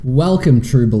Welcome,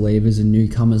 true believers and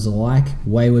newcomers alike.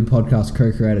 Wayward podcast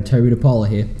co-creator Toby DePaula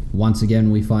here. Once again,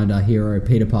 we find our hero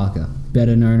Peter Parker,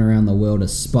 better known around the world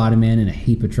as Spider-Man, in a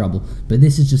heap of trouble. But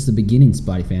this is just the beginning,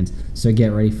 Spidey fans, so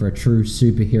get ready for a true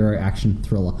superhero action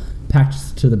thriller,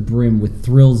 packed to the brim with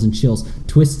thrills and chills,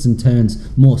 twists and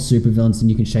turns, more supervillains than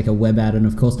you can shake a web at, and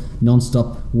of course,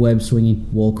 non-stop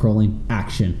web-swinging, wall-crawling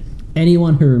action.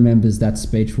 Anyone who remembers that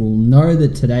speech will know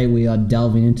that today we are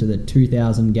delving into the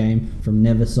 2000 game from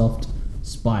Neversoft,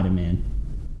 Spider-Man.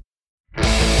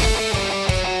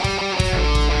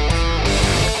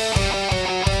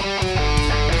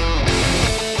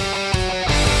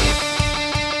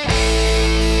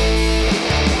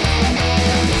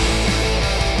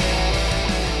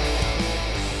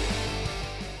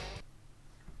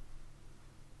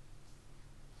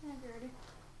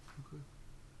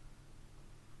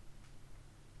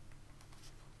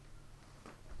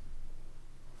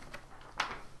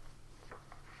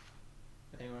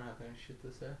 Anyone have any shit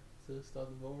to say to start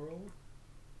the ball rolling?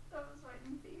 I was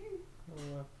waiting for you.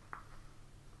 Oh,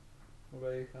 what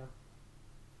about you, Carl?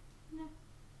 No.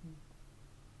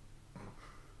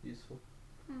 Useful.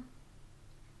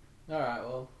 Alright,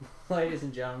 well, ladies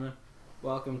and gentlemen,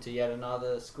 welcome to yet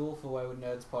another School for Wayward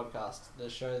Nerds podcast, the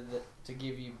show that to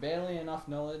give you barely enough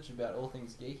knowledge about all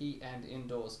things geeky and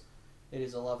indoors. It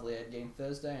is a lovely Ed Game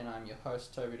Thursday, and I'm your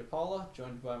host, Toby DePaula,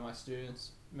 joined by my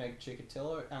students, Meg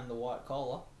Chikatilo and the White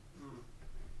Collar.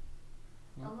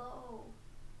 Hello.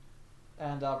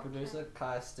 And our producer,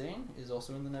 Kaya Steen, is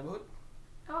also in the neighbourhood.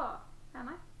 Oh, am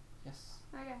I? Yes.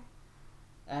 Okay.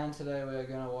 And today we are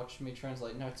going to watch me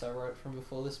translate notes I wrote from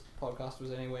before this podcast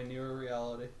was anywhere near a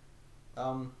reality.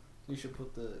 You should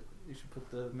put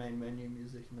the main menu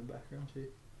music in the background too.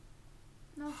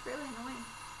 No, it's really annoying.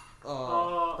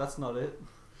 Oh, that's not it.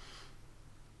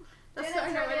 That's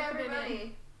Dinner's so ready, nowhere to put it in.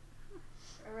 everybody.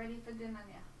 We're ready for dinner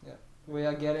now. We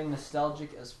are getting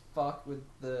nostalgic as fuck with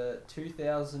the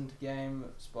 2000 game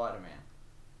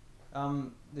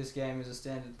Spider-Man. This game is a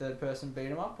standard third-person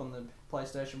beat-em-up on the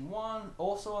PlayStation 1,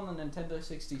 also on the Nintendo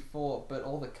 64, but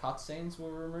all the cutscenes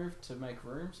were removed to make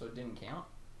room, so it didn't count.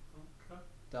 Okay.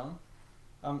 Done.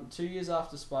 2 years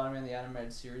after Spider-Man the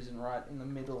Animated Series, and right in the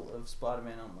middle of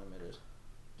Spider-Man Unlimited.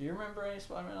 Do you remember any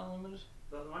Spider-Man Unlimited?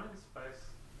 The one in space.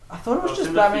 I thought it was It's just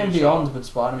in the Batman future. Beyond, but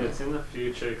Spider-Man. It's in the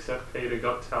future, except Peter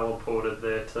got teleported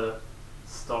there to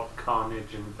stop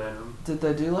Carnage and Venom. Did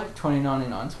they do like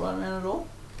 2099 Spider-Man at all?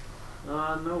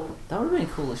 No. That would have been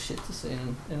cool as shit to see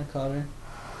in a cartoon.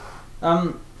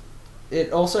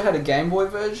 It also had a Game Boy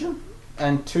version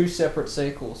and two separate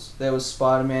sequels. There was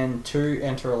Spider-Man 2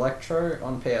 Enter Electro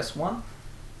on PS1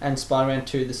 and Spider-Man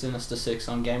 2 The Sinister Six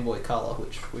on Game Boy Color,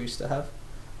 which we used to have.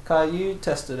 Kai, you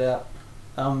tested out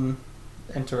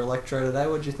Enter Electro today.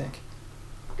 What'd you think?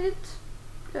 It's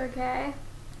okay.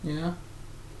 Yeah?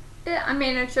 Yeah, I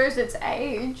mean, it shows its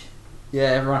age. Yeah,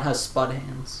 everyone has spud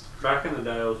hands. Back in the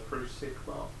day, it was pretty sick,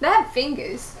 though. They have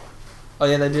fingers. Oh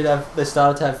yeah, they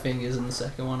started to have fingers in the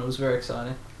second one. It was very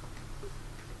exciting.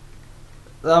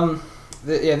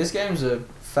 This game's a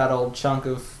fat old chunk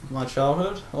of my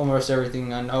childhood. Almost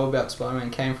everything I know about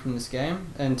Spider-Man came from this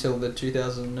game until the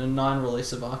 2009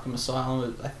 release of Arkham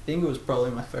Asylum. I think it was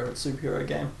probably my favourite superhero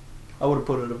game. I would have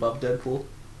put it above Deadpool.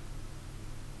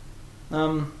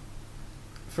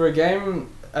 For a game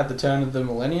at the turn of the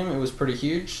millennium, it was pretty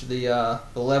huge. The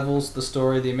levels, the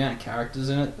story, the amount of characters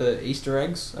in it, the Easter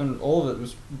eggs, and all of it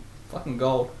was fucking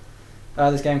gold.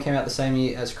 This game came out the same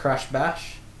year as Crash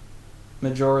Bash,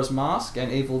 Majora's Mask,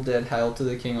 and Evil Dead Hail to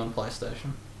the King on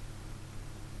PlayStation.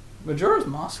 Majora's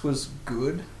Mask was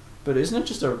good, but it's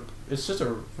just a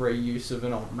reuse of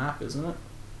an old map, isn't it?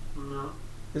 No.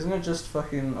 Isn't it just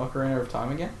fucking Ocarina of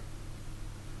Time again?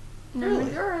 No, Really?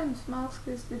 Majora's Mask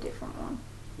is the different one.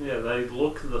 Yeah, they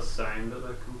look the same, but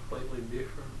they're completely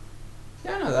different.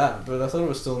 Yeah, I know that, but I thought it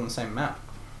was still in the same map.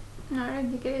 No, I don't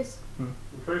think it is. I'm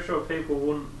pretty sure people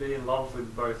wouldn't be in love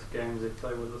with both games if they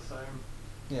were the same.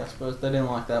 Yeah, I suppose they didn't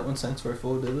like that when Saints Row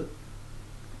 4 did it.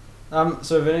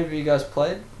 So have any of you guys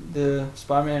played the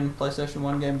Spider-Man PlayStation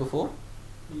 1 game before?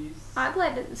 Yes. I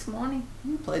played it this morning.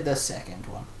 You played the second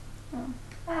one.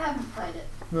 I haven't played it.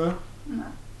 No? No.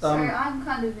 So I'm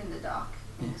kind of in the dark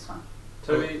in this one.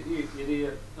 Toby, you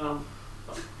idiot.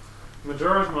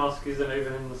 Majora's Mask isn't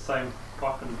even in the same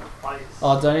fucking place.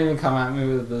 Oh, don't even come at me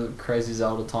with the crazy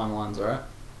Zelda timelines,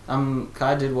 alright?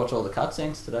 Kai did watch all the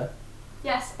cutscenes today.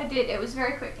 Yes, I did. It was a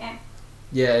very quick game.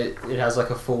 Yeah, it has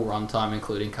like a full runtime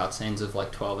including cutscenes of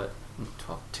like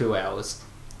 2 hours.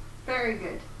 Very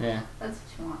good. Yeah. That's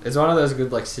what you want. It's one of those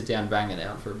good like sit down, bang it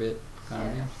out for a bit kind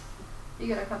of Yeah. game.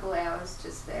 You got a couple hours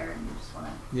just there and you just want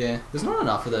to... Yeah, there's not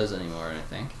enough of those anymore, I don't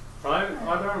think. I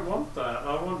don't want that.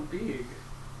 I want big.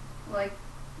 Like,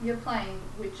 you're playing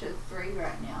Witcher 3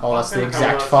 right now. Oh, that's the Fucking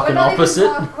exact hell, fucking not even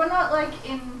opposite. we're not like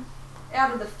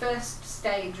out of the first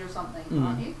stage or something,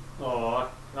 aren't you? Oh,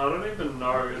 I don't even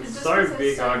know. It's Just so 'cause there's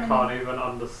big so I many- can't even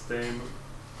understand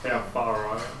how far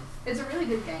I am. It's a really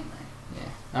good game though.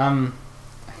 Yeah.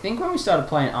 I think when we started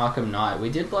playing Arkham Knight, we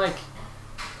did like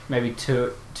maybe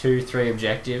two, 3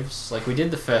 objectives. Like we did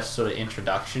the first sort of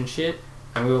introduction shit,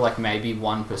 and we were like maybe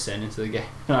 1% into the game.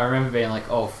 And I remember being like,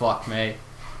 "Oh fuck me."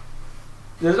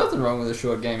 There's nothing wrong with a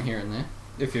short game here and there,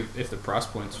 if the price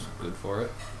point's good for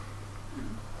it.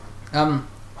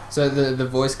 So the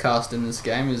voice cast in this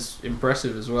game is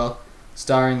impressive as well,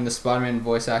 starring the Spider-Man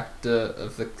voice actor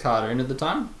of the cartoon at the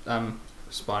time,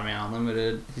 Spider-Man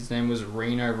Unlimited. His name was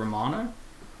Reno Romano.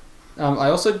 I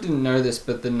also didn't know this,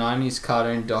 but the 90s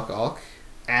cartoon Doc Ock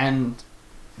and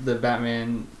the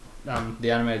Batman,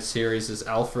 the animated series is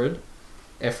Alfred,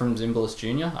 Ephraim Zimbalist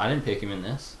Jr. I didn't pick him in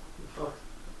this. Fuck.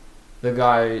 The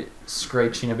guy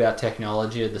screeching about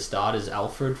technology at the start is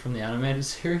Alfred from the animated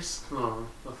series. Oh,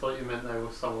 I thought you meant they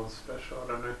were someone special. I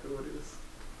don't know who it is.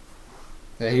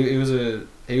 Yeah,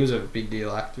 he was a big deal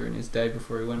actor in his day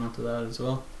before he went on to that as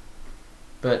well.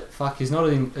 But fuck, he's not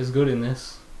as good in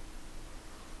this.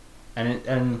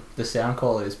 And the sound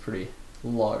quality is pretty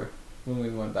low when we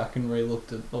went back and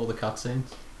re-looked at all the cutscenes.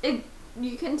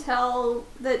 You can tell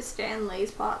that Stan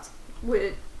Lee's parts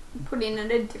were put in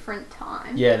at a different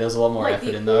time. Yeah, there's a lot more like effort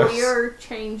the in those. audio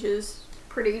changes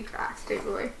pretty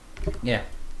drastically. Yeah,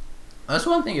 that's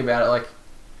one thing about it. Like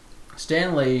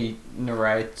Stan Lee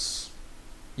narrates,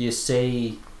 you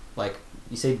see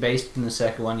Beast in the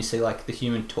second one. You see like the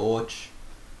Human Torch.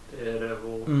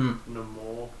 Daredevil, Mm.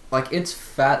 Namor. Like it's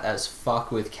fat as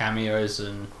fuck with cameos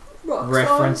and Rockstar.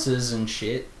 references and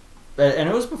shit. And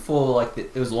it was before, like,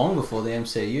 it was long before the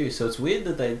MCU, so it's weird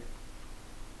that they...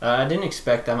 I didn't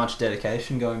expect that much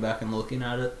dedication going back and looking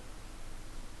at it.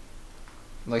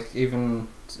 Like, even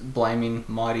blaming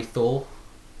Mighty Thor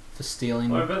for stealing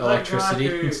Well, but that electricity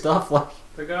guy who- and stuff. Like,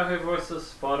 The guy who voices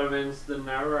Spider-Man's the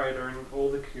narrator in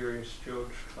all the Curious George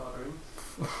cartoons.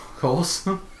 of course.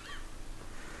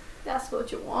 That's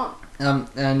what you want. And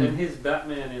And his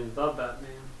Batman in The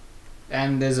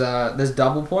Batman. there's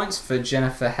double points for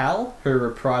Jennifer Hale, who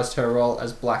reprised her role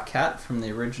as Black Cat from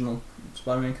the original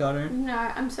Spider-Man cartoon. No,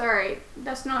 I'm sorry.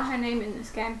 That's not her name in this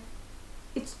game.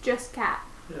 It's just Cat.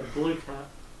 Yeah, Blue Cat.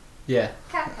 Yeah.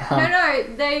 Cat.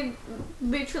 No, they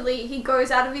literally, he goes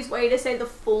out of his way to say the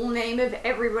full name of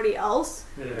everybody else.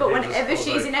 Yeah, But he whenever just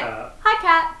she's calls her in it- Cat. Hi,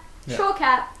 Cat. Yeah. Sure,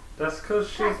 Cat. That's because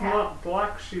she's Cat. not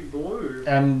black, she's blue.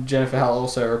 And Jennifer Hale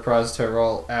also reprised her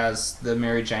role as the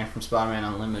Mary Jane from Spider-Man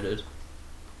Unlimited.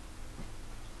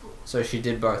 So she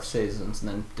did both seasons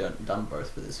and then done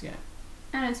both for this game.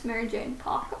 And it's Mary Jane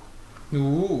Parker.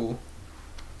 Ooh.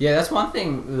 Yeah, that's one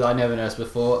thing that I never noticed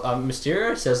before.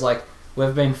 Mysterio says, like,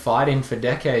 we've been fighting for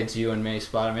decades, you and me,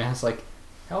 Spider-Man. It's like,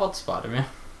 how old's Spider-Man?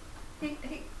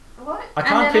 What? I And can't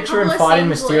then a picture him couple of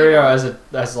fighting scenes Mysterio later-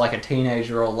 as like a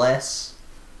teenager or less.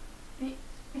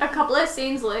 A couple of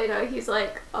scenes later, he's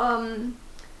like,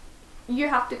 you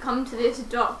have to come to this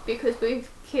dock because we've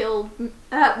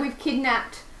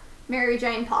kidnapped Mary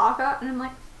Jane Parker. And I'm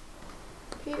like,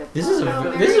 Peter This is Parker,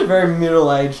 a very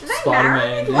middle-aged Are they Spider-Man.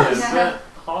 married? Yeah, Like- but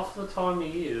half the time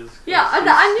he is. 'cause Yeah, he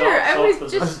I knew. starts It off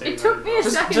was as just, a it took me a teenager.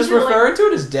 second Just to like, referring to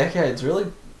it as decades,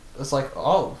 really, it's like,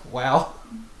 oh, wow.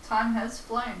 Time has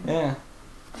flown. Yeah.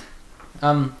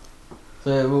 So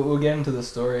we'll get into the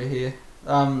story here.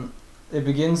 It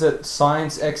begins at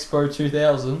Science Expo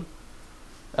 2000.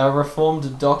 A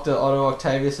reformed Dr. Otto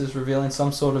Octavius is revealing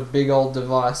some sort of big old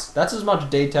device. That's as much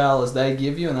detail as they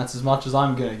give you, and that's as much as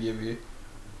I'm going to give you.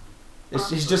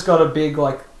 He's just got a big,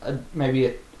 like,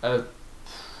 maybe a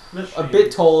Machine.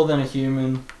 bit taller than a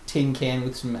human tin can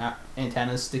with some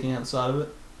antennas sticking out the side of it.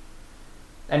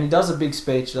 And he does a big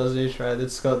speech, doesn't he, Trey?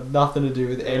 That's got nothing to do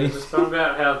with Yeah, anything. there's something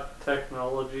about how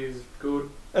technology is good.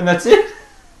 And that's it.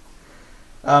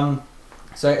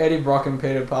 So Eddie Brock and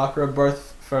Peter Parker are both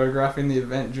photographing the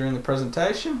event during the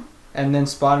presentation, and then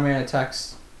Spider-Man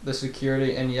attacks the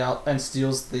security and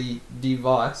steals the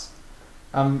device.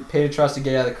 Peter tries to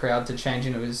get out of the crowd to change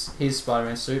into his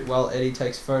Spider-Man suit, while Eddie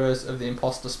takes photos of the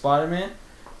imposter Spider-Man,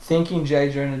 thinking J.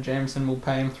 Jonah Jameson will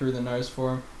pay him through the nose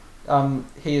for him.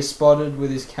 He is spotted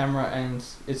with his camera and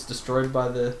it's destroyed by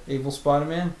the evil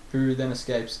Spider-Man, who then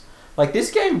escapes. Like,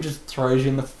 this game just throws you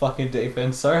in the fucking deep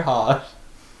end so hard.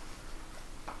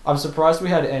 I'm surprised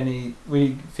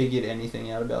we figured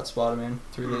anything out about Spider-Man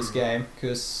through this game,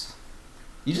 because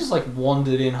you just like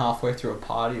wandered in halfway through a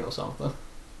party or something.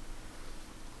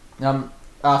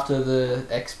 after the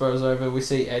expo's over, we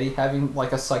see Eddie having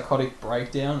like a psychotic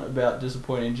breakdown about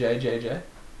disappointing JJJ.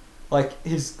 Like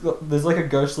there's like a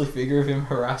ghostly figure of him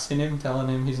harassing him, telling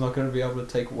him he's not going to be able to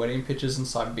take wedding pictures in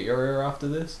Siberia after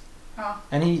this. Oh.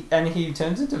 And he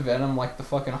turns into Venom like the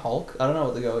fucking Hulk. I don't know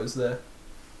what the go is there.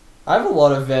 I have a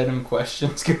lot of Venom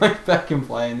questions going back and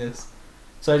playing this.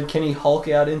 So can he Hulk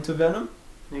out into Venom?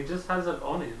 He just has it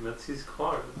on him. It's his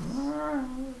clothes.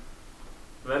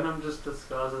 Venom just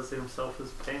disguises himself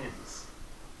as pants.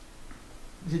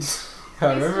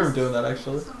 I remember him doing that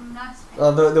actually. Some nice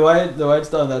The way it's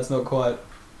done, that's not quite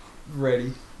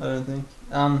ready. I don't think.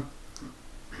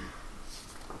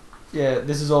 Yeah,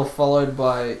 this is all followed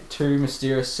by two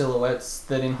mysterious silhouettes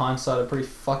that, in hindsight, are pretty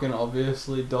fucking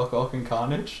obviously Doc Ock and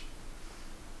Carnage.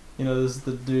 You know, there's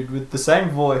the dude with the same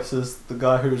voice as the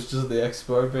guy who was just at the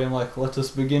expo, being like, "Let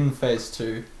us begin phase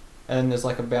 2." And there's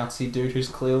like a bouncy dude who's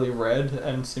clearly red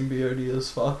and symbiote as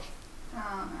fuck.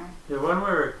 Oh Yeah, when we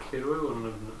were a kid, we wouldn't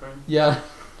have known. Yeah.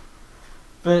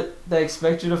 But they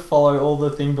expect you to follow all the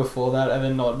thing before that and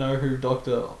then not know who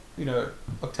Dr.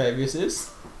 Octavius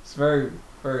is. It's very,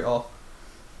 very off.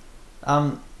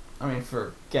 I mean, for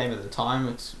a game at the time,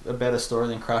 it's a better story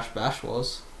than Crash Bash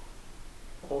was.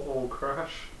 All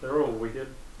Crash. They're all weird.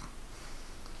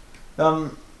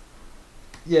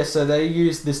 Yeah, so they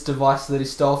used this device that he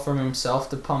stole from himself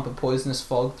to pump a poisonous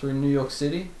fog through New York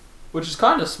City. Which is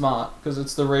kind of smart, because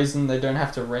it's the reason they don't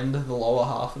have to render the lower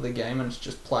half of the game and it's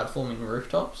just platforming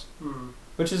rooftops.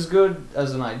 Which is good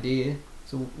as an idea.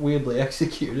 It's weirdly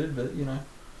executed, but you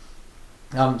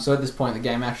know. So at this point the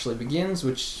game actually begins,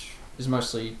 which is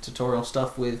mostly tutorial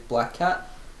stuff with Black Cat.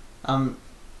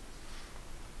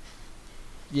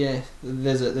 Yeah,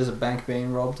 there's a bank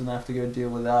being robbed and they have to go deal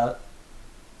with that.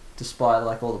 Despite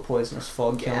like all the poisonous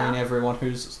fog killing everyone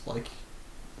who's like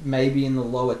maybe in the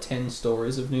lower 10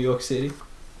 stories of New York City.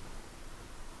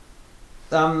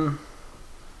 Alright,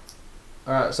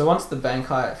 so once the bank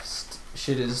heist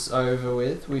shit is over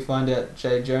with, we find out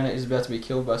J. Jonah is about to be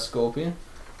killed by Scorpion.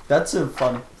 That's a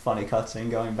funny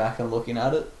cutscene going back and looking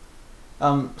at it.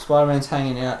 Spider-Man's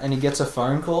hanging out and he gets a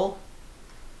phone call.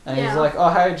 And he's like,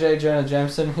 "Oh, hey, J. Jonah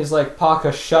Jameson." He's like,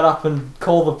 "Parker, shut up and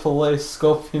call the police.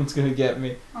 Scorpion's gonna get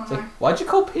me." Oh, it's like, why'd you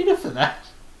call Peter for that?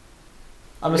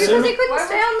 I'm Because assuming... he couldn't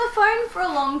stay on the phone for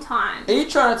a long time. Are you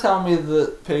trying to tell me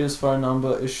that Peter's phone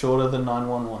number is shorter than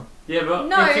 911? Yeah, but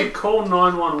No. if you call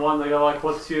 911, they go like,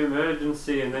 "What's your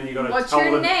emergency?" And then you got to What's tell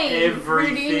your them name?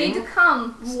 everything. Who do you need to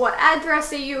come? What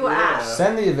address are you at?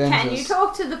 Send the Avengers. Can you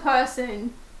talk to the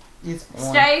person? It's fine.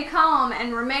 Stay calm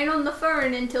and remain on the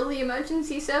phone until the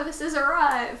emergency services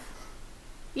arrive.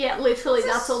 Yeah, literally,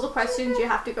 that's all the questions you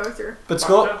have to go through. But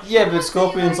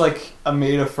Scorpion's like a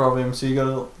meter from him, so you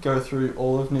gotta go through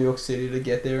all of New York City to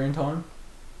get there in time.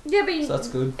 Yeah, but So that's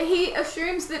good. he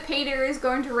assumes that Peter is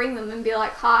going to ring them and be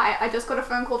like, "Hi, I just got a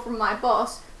phone call from my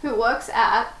boss who works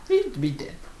at..." He'd be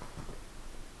dead.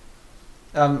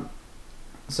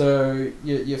 So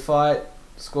you fight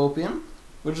Scorpion,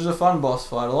 which is a fun boss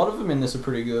fight. A lot of them in this are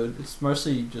pretty good. It's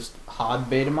mostly just hard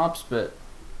beat 'em ups, but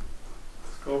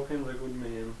Scorpion's a good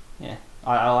man. yeah,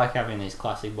 I like having these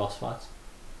classic boss fights.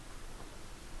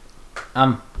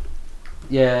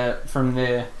 Yeah, from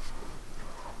there,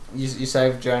 you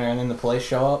save Jonah and then the police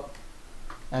show up.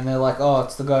 And they're like, "Oh,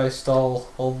 it's the guy who stole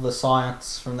all the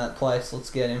science from that place,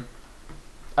 let's get him."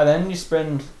 And then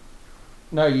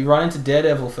you run into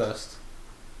Daredevil first.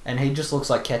 And he just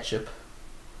looks like ketchup.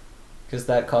 Because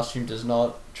that costume does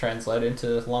not translate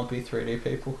into lumpy 3D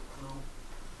people.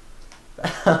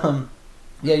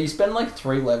 Yeah, you spend like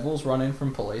 3 levels running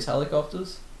from police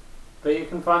helicopters. But you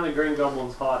can find the Green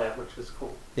Goblin's hideout, which is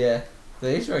cool. Yeah,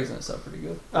 the Easter eggs in it are pretty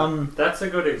good. That's a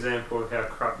good example of how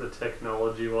crap the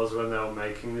technology was when they were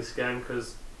making this game,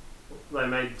 because they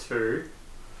made 2,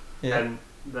 and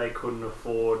they couldn't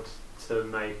afford to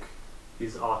make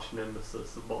his arch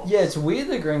nemesis the boss. Yeah, it's weird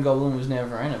that Green Goblin was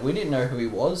never in it. We didn't know who he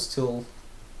was till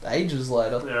ages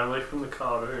later. Yeah, only from the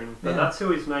cartoon. But that's who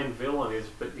his main villain is,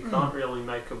 but you can't really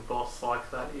make a boss like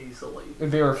that easily.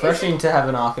 It'd be refreshing to have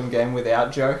an Arkham game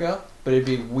without Joker, but it'd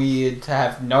be weird to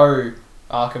have no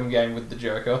Arkham game with the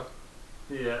Joker.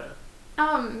 Yeah.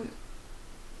 And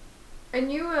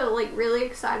you were like really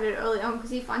excited early on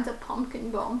because he finds a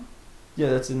pumpkin bomb. Yeah,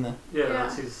 that's in there. Yeah,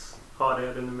 that's his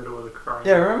hideout in the middle of the crate.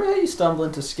 Yeah, remember how you stumble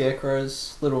into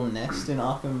Scarecrow's little nest in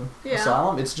Arkham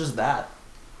Asylum? It's just that,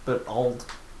 but old.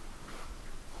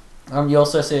 You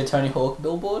also see a Tony Hawk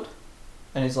billboard,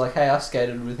 and he's like, "Hey, I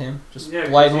skated with him," just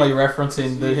blatantly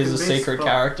referencing that he's a secret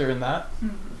character in that.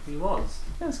 He was.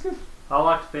 Yeah, it's good. I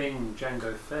liked being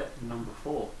Django Fett in number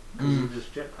 4 because he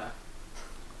just jetpack.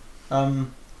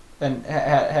 And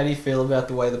how do you feel about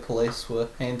the way the police were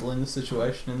handling the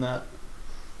situation in that?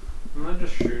 And they're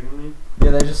just shooting him.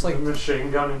 Yeah, they just like... A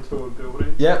machine gun into a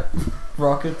building. Yep.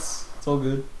 Rockets. It's all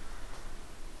good.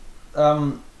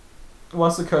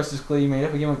 Once the coast is clear, you meet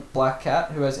up again with Black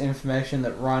Cat, who has information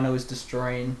that Rhino is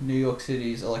destroying New York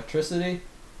City's electricity.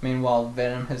 Meanwhile,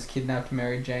 Venom has kidnapped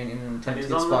Mary Jane in an attempt to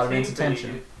get Spider-Man's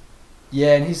attention.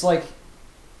 Yeah, and he's like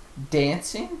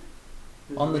dancing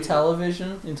on the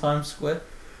television in Times Square.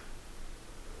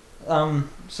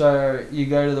 So you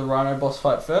go to the Rhino boss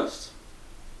fight first.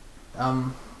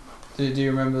 Do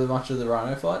you remember much of the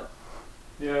Rhino fight?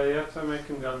 Yeah, you have to make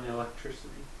him gun the electricity.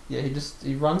 Yeah,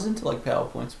 he runs into like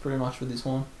PowerPoints pretty much with his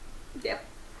horn. Yep.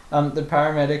 The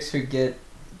paramedics who get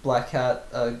Black Cat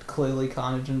are clearly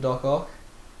Carnage and Doc Ock,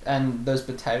 and those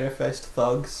potato-faced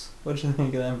thugs. What do you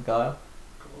think of them, Kyle?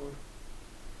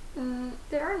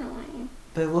 They're annoying.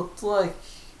 They looked like...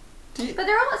 But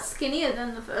they're a lot skinnier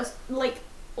than the first, like,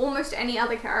 almost any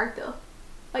other character.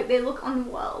 Like, they look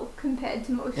unwell compared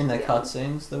to most in the of the others.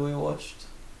 cutscenes that we watched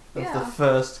of Yeah. the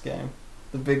first game.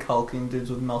 The big hulking dudes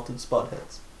with melted spot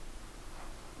heads.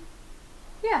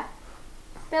 Yeah.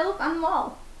 They look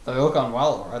unwell. They look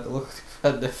unwell, alright? They look like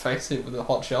they've had their face hit with a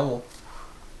hot shovel.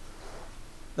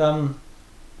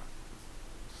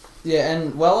 Yeah,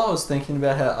 and while I was thinking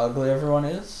about how ugly everyone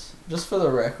is, just for the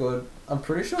record, I'm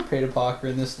pretty sure Peter Parker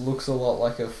in this looks a lot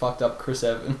like a fucked up Chris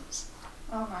Evans.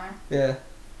 Oh my. Yeah.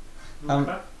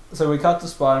 Okay. So we cut to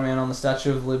Spider-Man on the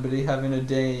Statue of Liberty having a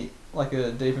deep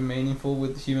and meaningful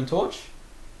with the Human Torch.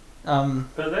 But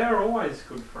they're always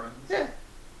good friends. Yeah.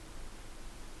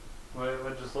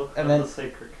 We're just looking And at then- the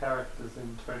secret characters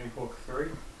in Tony Hawk 3.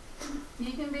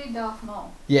 You can be Darth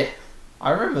Maul. Yeah. I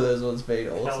remember those ones being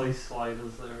awesome. Kelly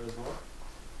Slater's there as well.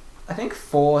 I think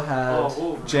 4 had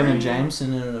Wolverine. Jenna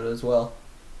Jameson in it as well.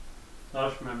 I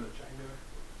just remember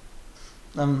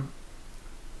Django.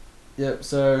 Yep,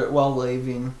 so while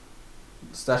leaving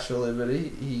Statue of Liberty,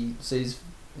 he sees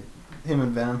him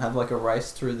and Venom have like a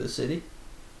race through the city.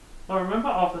 I remember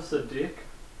Officer Dick.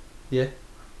 Yeah.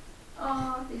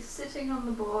 Oh, he's sitting on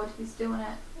the board. He's doing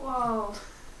it. Whoa.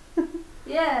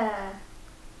 Yeah.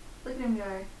 Look at him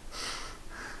go.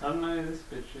 I don't know who this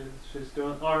bitch is. She's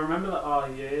doing... I remember the Oh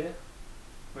Yeah,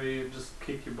 where you just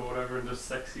kick your board over and just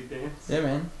sexy dance. Yeah,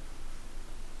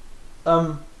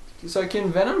 man. So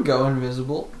can Venom go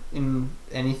invisible in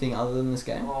anything other than this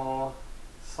game? Oh,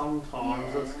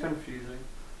 sometimes it's Yeah. confusing.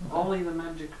 Only the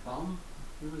magic bum.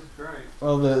 It was great.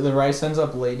 Well, the race ends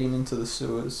up leading into the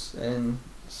sewers, and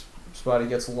Spidey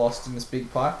gets lost in this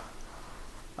big pipe.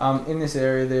 In this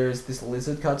area, there is this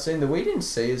lizard cutscene that we didn't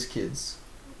see as kids,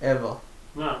 ever.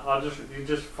 No, you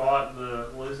just fight the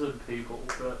lizard people,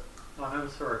 but I never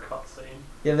saw a cutscene.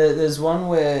 Yeah, there's one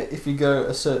where if you go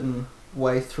a certain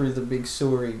way through the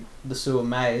sewer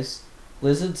maze,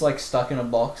 Lizard's like stuck in a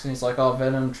box, and he's like, "Oh,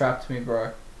 Venom trapped me,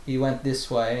 bro. He went this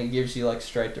way," and he gives you like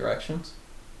straight directions.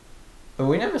 But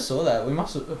we never saw that. We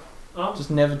must have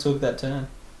just never took that turn.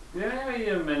 Yeah,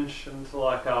 you mentioned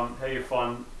like how you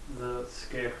find the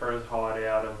Scarecrow's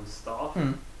hideout and stuff.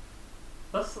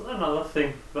 That's another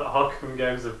thing that Arkham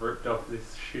games have ripped off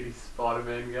this shitty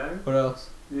Spider-Man game. What else?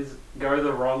 Is go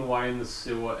the wrong way in the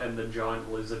sewer and the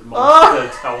giant lizard monster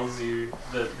tells you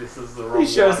that this is the wrong way. He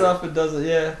shows up and does it,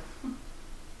 yeah.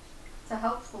 It's a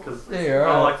helpful. Because Yeah, you're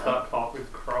I right. like that part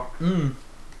with Croc.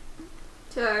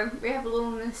 So, we have a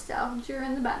little nostalgia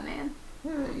in the Batman.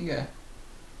 Yeah, there you go.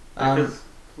 Because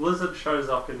Lizard shows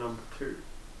up in number 2.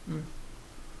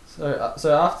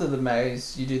 So after the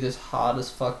maze, you do this hard as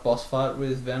fuck boss fight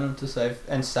with Venom to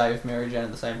save Mary Jane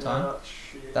at the same time. Oh,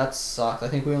 shit. That sucked. I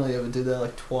think we only ever did that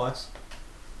like twice.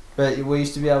 But we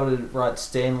used to be able to write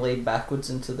Stan Lee backwards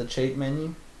into the cheat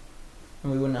menu,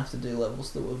 and we wouldn't have to do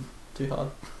levels that were too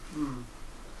hard.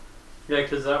 Yeah,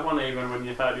 because that one, even when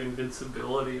you had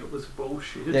invincibility, it was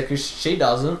bullshit. Yeah, because she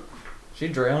doesn't. She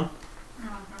drowned.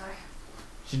 Oh no.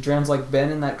 She drowns like Ben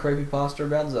in that creepypasta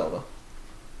about Zelda.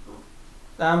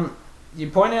 You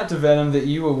point out to Venom that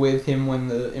you were with him when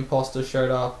the imposter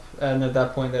showed up, and at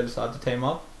that point they decided to team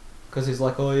up, because he's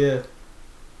like, "Oh yeah."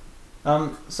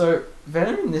 So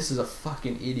Venom in this is a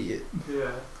fucking idiot.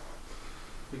 Yeah.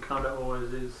 He kind of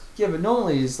always is. Yeah, but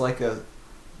normally he's like a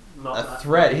Not that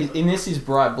threat. bad. In this he's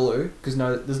bright blue, because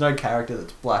there's no character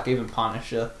that's black. Even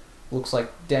Punisher looks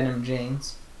like denim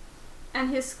jeans.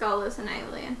 And his skull is an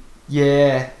alien.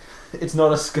 Yeah, it's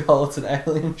not a skull, it's an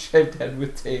alien-shaped head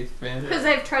with teeth, man. Because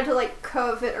they've tried to, like,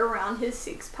 curve it around his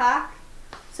six-pack.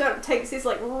 So it takes this,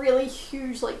 like, really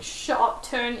huge, like, sharp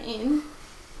turn in.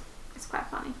 It's quite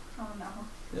funny. Oh no.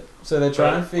 Yep. So they're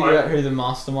trying to figure out who the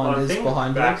mastermind I is think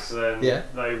behind back this. then Yeah.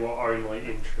 they were only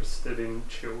interested in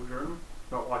children.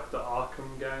 not like the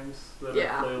Arkham games that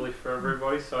Yeah. are clearly for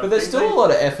everybody. So I But there's think still they, a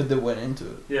lot of effort that went into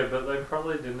it. Yeah, but they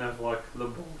probably didn't have like the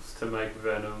balls to make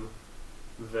Venom.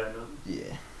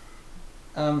 Yeah.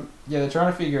 Yeah, they're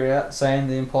trying to figure it out, saying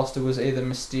the imposter was either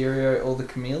Mysterio or the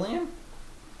Chameleon.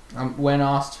 When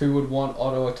asked who would want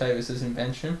Otto Octavius'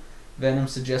 invention, Venom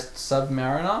suggests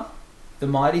Submariner, the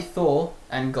Mighty Thor,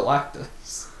 and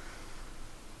Galactus.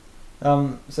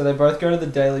 So they both go to the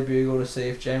Daily Bugle to see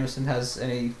if Jameson has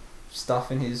any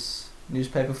stuff in his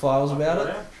newspaper files about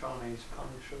it. Chinese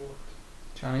Punisher.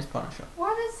 Chinese Punisher.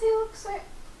 Why does he look so...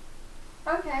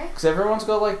 Okay. Because everyone's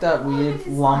got like that Look at weird, his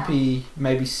lumpy,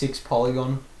 maybe 6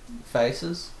 polygon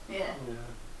faces. Yeah.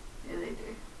 Yeah. Yeah, they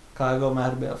do. Kai got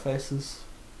mad about faces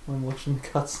when watching the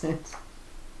cutscenes.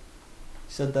 He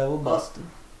said they were busted.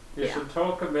 You Yeah. should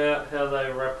talk about how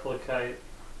they replicate,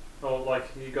 or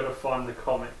like you got to find the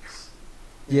comics.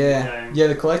 in the Yeah, game. yeah.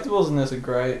 The collectibles in this are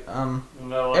great. And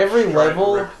they're, like, every straight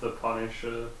level- rip the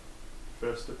Punisher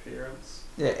first appearance.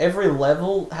 Yeah, every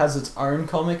level has its own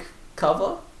comic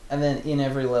cover, and then in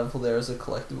every level there is a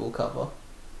collectible cover.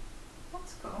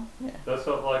 That's cool. That's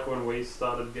what like when we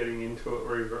started getting into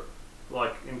it,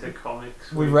 like into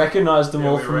comics. We recognised them yeah,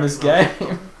 all we from this recognised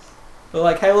game. We're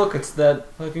like, hey, look, it's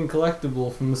that fucking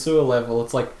collectible from the sewer level.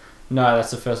 It's like, no,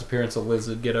 that's the first appearance of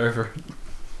Lizard. Get over it.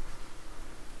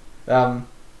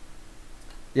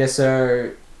 Yeah.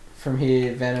 So from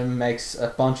here, Venom makes a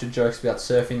bunch of jokes about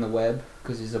surfing the web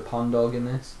because he's a pun dog in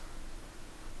this.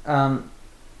 And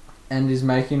he's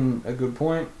making a good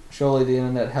point. Surely the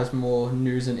internet has more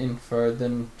news and info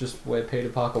than just where Peter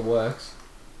Parker works.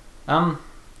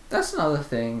 That's another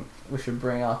thing we should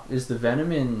bring up is the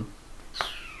Venom in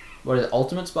what is it,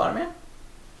 Ultimate Spider-Man?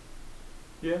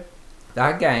 Yeah.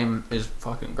 That game is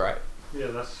fucking great. Yeah,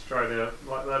 that's straight out.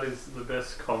 Like that is the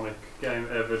best comic game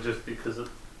ever, just because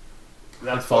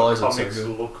that's follows what it so comics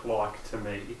good. look like to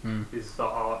me. Mm. Is the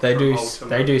art. They from do Ultimate.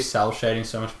 they do cell shading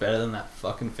so much better than that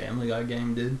fucking Family Guy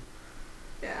game did.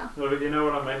 Yeah. Well, you know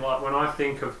what I mean? Like when I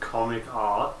think of comic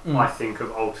art, Mm. I think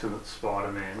of Ultimate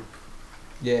Spider-Man.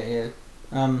 Yeah.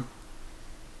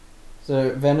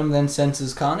 So Venom then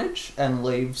senses Carnage and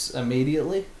leaves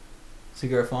immediately to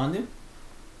go find him.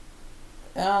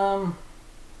 Yeah,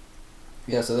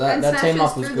 so that And team smashes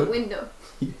up was through good. the window.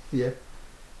 Yeah.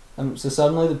 So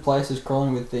suddenly the place is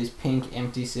crawling with these pink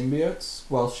empty symbiotes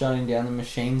while shutting down the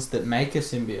machines that make a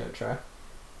symbiote trap.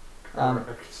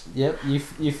 Correct. Yep,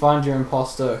 you find your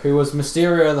imposter who was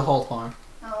Mysterio the whole time.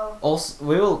 Oh. Also,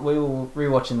 we will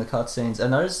rewatching the cutscenes,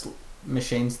 and those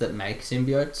machines that make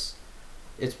symbiotes,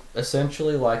 it's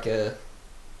essentially like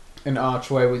an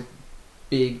archway with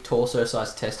big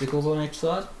torso-sized testicles on each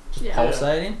side, just Yeah.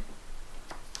 pulsating.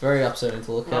 Very upsetting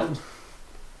to look at.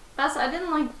 I didn't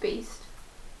like Beast.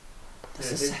 That's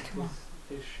Yeah, the second one.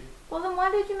 He's shit. Well, then why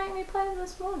did you make me play it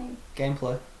this morning?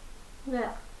 Gameplay.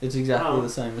 Yeah. It's exactly Oh. the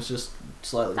same. It's just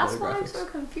slightly That's better why I'm graphics. so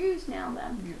confused now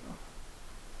then.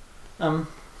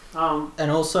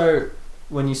 And also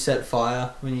when you set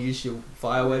fire, when you use your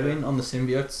fire webbing on the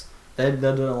symbiotes, they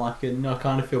don't like it. And I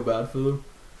kind of feel bad for them.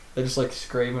 They just like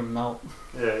scream and melt.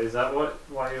 Yeah, is that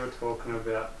why you were talking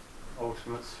about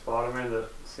Ultimate Spider-Man? That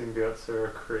symbiotes are a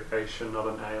creation, not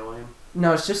an alien.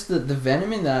 No, it's just that the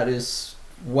venom in that is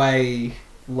way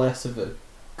less of a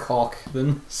cock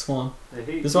than this one.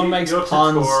 Yeah, This one makes your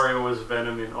puns. tutorial was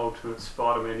Venom in Ultimate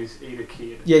Spider-Man. He's eat a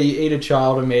kid. Yeah, you eat a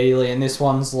child immediately, and this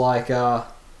one's like,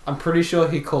 I'm pretty sure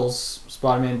he calls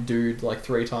Spider-Man dude like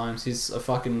 3 times. He's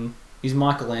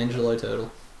Michelangelo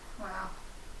Turtle.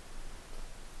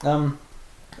 Wow.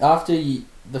 After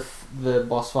the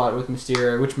boss fight with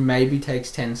Mysterio, which maybe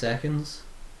takes 10 seconds,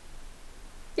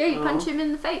 Yeah, you punch him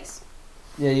in the face.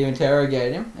 yeah, you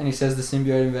interrogate him, and he says the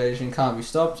symbiote invasion can't be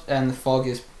stopped, and the fog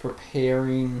is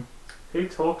preparing. He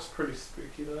talks pretty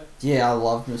spooky though. Yeah, I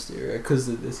love Mysterio because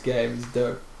this game is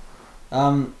dope.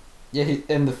 Yeah,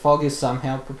 and the fog is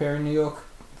somehow preparing New York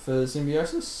for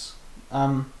symbiosis.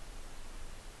 And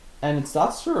it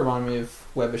starts to remind me of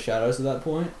Web of Shadows at that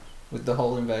point, with the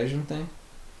whole invasion thing.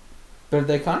 But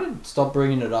they kind of stopped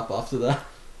bringing it up after that.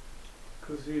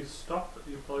 Because you stop it,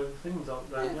 you blow the things up,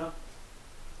 don't you?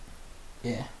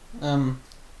 Yeah.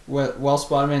 While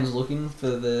Spider-Man's looking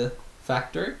for the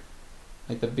factory,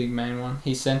 like the big main one,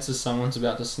 he senses someone's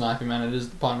about to snipe him, and it is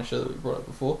the Punisher that we brought up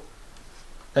before.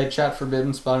 They chat for a bit,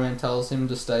 and Spider-Man tells him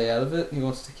to stay out of it. He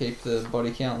wants to keep the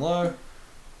body count low.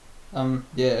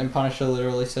 Yeah, and Punisher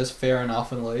literally says fair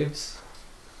enough and leaves.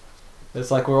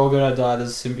 It's like, we're all gonna die,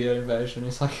 there's a symbiote invasion.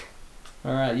 He's like,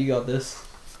 alright, you got this.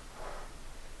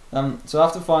 So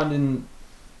after finding,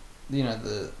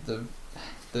 the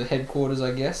headquarters,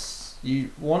 I guess, you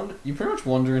pretty much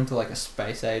wander into like a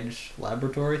space age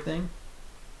laboratory thing.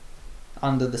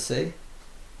 under the sea.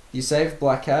 You save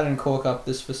Black Cat and cork up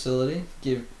this facility,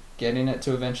 getting it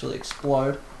to eventually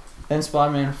explode. Then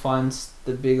Spider-Man finds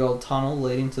the big old tunnel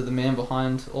leading to the man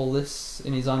behind all this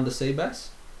in his undersea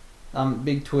base.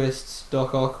 Big twist,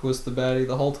 Doc Ock was the baddie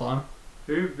the whole time.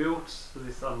 Who built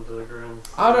this underground?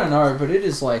 I don't know, but it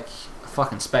is like a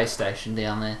fucking space station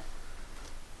down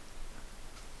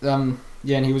there.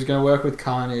 Yeah, and he was going to work with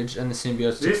Carnage and the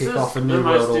symbiotes to kick off a new world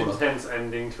order. This is the most intense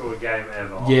ending to a game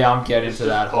ever. Yeah, I'm getting to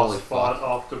that. Boss Holy fight fuck!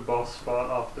 after boss fight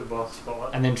after boss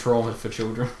fight. And then trauma for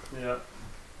children. Yeah.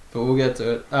 But we'll get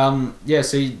to it. Yeah,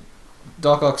 so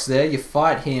Doc Ock's there. You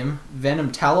fight him.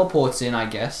 Venom teleports in, I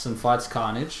guess, and fights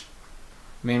Carnage.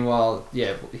 Meanwhile,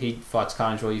 yeah, he fights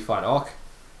Carnage while you fight Ock.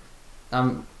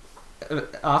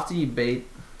 After you beat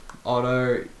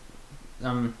Otto,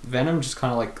 Venom just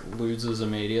kind of like loses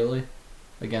immediately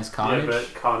against Carnage. Yeah,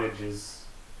 but Carnage is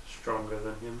stronger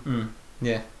than him.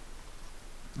 Yeah.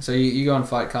 So you go and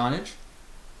fight Carnage.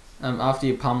 After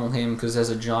you pummel him, because there's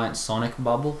a giant sonic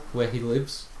bubble where he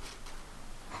lives.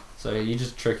 So you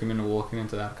just trick him into walking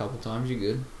into that a couple times, you're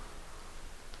good.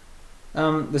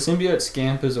 The symbiote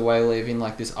scampers away, leaving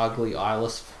like this ugly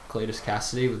eyeless Cletus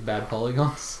Cassidy with bad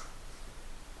polygons.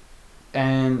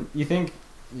 And you think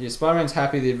Spider-Man's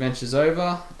happy the adventure's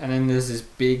over, and then there's this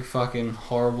big fucking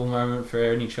horrible moment for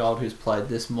any child who's played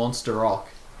this, Monster Rock.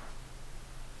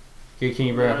 Can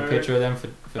you bring up a picture of them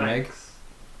for Meg?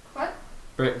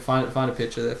 What? Find a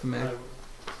picture there for Meg.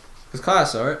 Because Kaya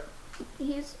saw it.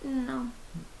 No.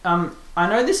 I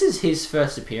know this is his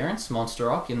first appearance, Monster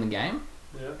Rock, in the game.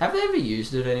 Yeah. Have they ever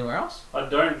used it anywhere else? I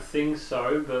don't think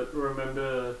so, but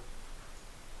remember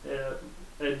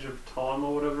Edge of Time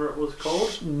or whatever it was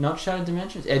called? Not Shattered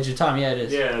Dimensions? Edge of Time, yeah, it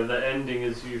is. Yeah, the ending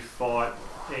is you fight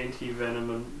Anti-Venom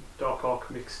and Doc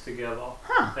Ock mixed together.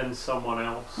 Huh. And someone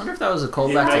else. I wonder if that was a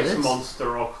callback to It this. makes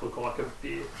Monster Rock look like a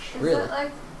bitch. Really? Is it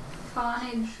like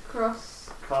Carnage cross?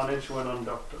 Carnage went on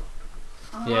Doctor.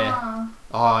 Yeah.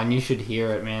 Oh, and you should hear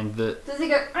it, man. Does he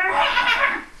go?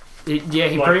 Yeah,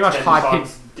 he like pretty much 10 high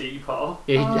times pitched. deeper.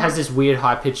 Yeah, he has this weird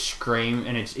high pitched scream,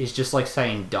 and it's just like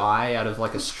saying "die" out of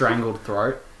like a strangled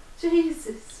throat.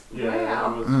 Jesus. Yeah,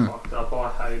 Wow. it was fucked up. I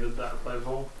hated that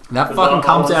level. That fucking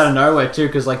comes out of nowhere too,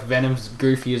 because like Venom's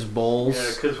goofy as balls.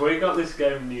 Yeah, because we got this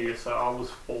game new, so I was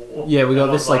 4. Yeah, we got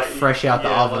and this I was like fresh out the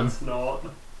oven. Let's not.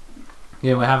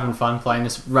 Yeah, we're having fun playing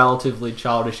this relatively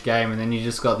childish game, and then you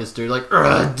just got this dude like,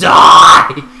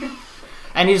 die!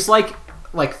 And he's like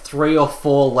 3 or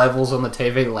 4 levels on the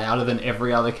TV louder than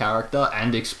every other character,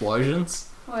 and explosions.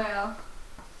 Wow.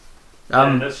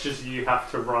 And it's just you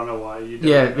have to run away. You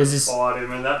don't even fight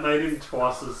him, and that made him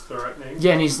twice as threatening.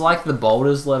 Yeah, and he's like the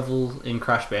boulders level in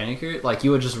Crash Bandicoot. Like, you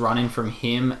were just running from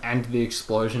him and the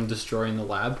explosion destroying the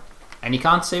lab. And you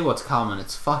can't see what's coming.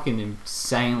 It's fucking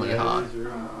insanely hard. It is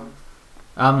really hard.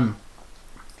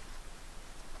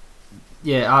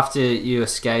 Yeah, after you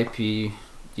escape, you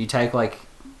take like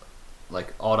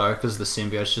Otto, because the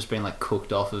symbiote's just been like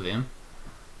cooked off of him,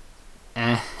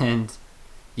 and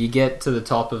you get to the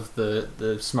top of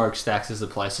the smokestacks as the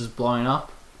place is blowing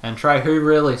up. And Trey, who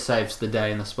really saves the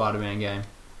day in the Spider-Man game?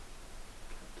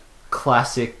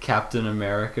 Classic Captain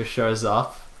America shows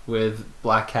up with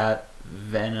Black Cat,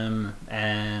 Venom,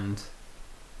 and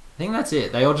I think that's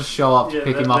it. They all just show up to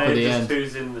pick him up at the end.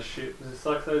 Who's in the ship? It's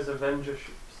like those Avenger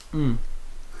ships.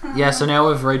 Yeah, so now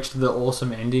we've reached the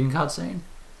awesome ending cutscene.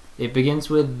 It begins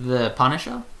with the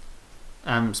Punisher,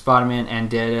 Spider-Man, and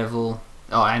Daredevil.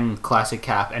 Oh, and classic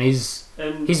Cap, and he's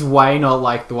way not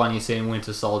like the one you see in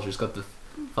Winter Soldier. He's got the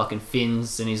fucking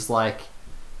fins, and he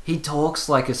talks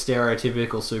like a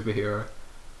stereotypical superhero.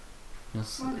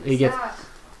 That?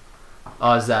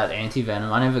 Oh, is that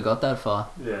Anti-Venom? I never got that far.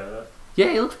 Yeah.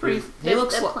 Yeah, he looks pretty. He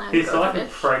looks he's like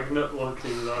pregnant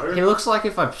looking though. He looks like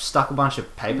if I stuck a bunch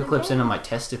of paper clips into my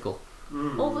testicle.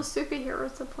 All the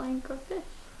superheroes are playing good fish.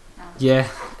 Yeah,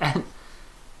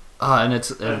 and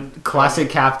it's classic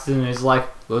Captain is like,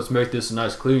 let's make this a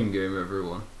nice clean game,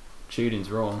 everyone.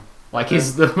 Cheating's wrong. Like,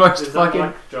 he's the most fucking...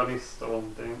 like Johnny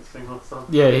Storm dancing or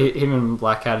something? Yeah, him and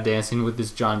Black Cat are dancing with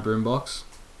this giant boombox.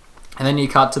 And then you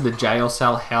cut to the jail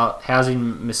cell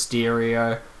housing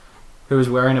Mysterio, who is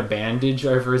wearing a bandage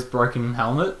over his broken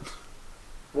helmet.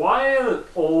 Why are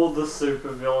all the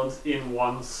supervillains in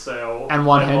one cell? And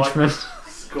one henchman. Like,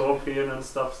 Scorpion and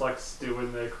stuff's like still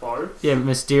in their clothes. Yeah,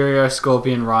 Mysterio,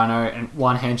 Scorpion, Rhino, and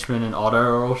one henchman and Otto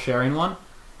are all sharing one.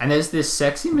 And there's this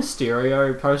sexy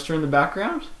Mysterio poster in the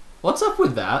background. What's up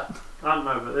with that? I don't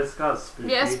know, but this guy's spooky.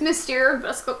 Yeah, it's Mysterio,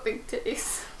 but it's got big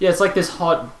titties. Yeah, it's like this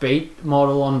hot beat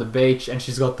model on the beach, and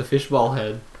she's got the fishbowl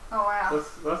head. Oh wow.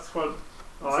 That's what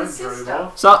I It's his drove sister.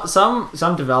 off. So,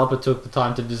 some developer took the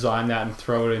time to design that and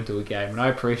throw it into a game, and I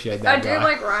appreciate that. I do guy.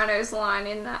 like Rhino's line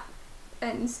in that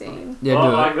end scene. Yeah,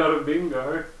 Oh, do I it. got a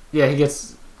bingo. Yeah, he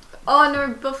gets. Oh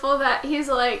no, before that, he's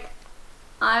like,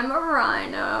 I'm a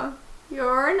rhino.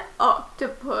 You're an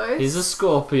octopus. He's a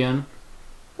scorpion.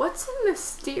 What's a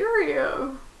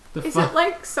Mysterio? The Is fu- it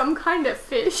like some kind of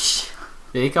fish?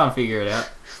 Yeah, he can't figure it out.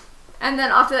 And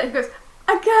then after that, he goes,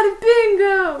 I got a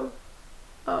bingo!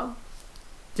 Oh.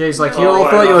 Yeah, he's like, Oh, you all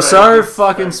wait, thought you I were so made a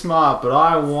fucking mistake. smart, but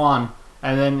I won.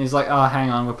 And then he's like, oh, hang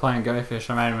on, we're playing Go Fish.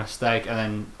 I made a mistake. And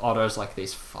then Otto's like,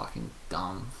 these fucking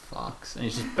dumb fucks. And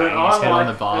he's just But banging his I head on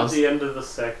the like bars. at the end of the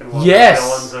second one, Yes! the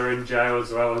villains are in jail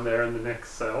as well and they're in the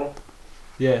next cell.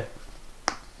 Yeah.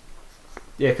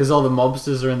 Yeah, because all the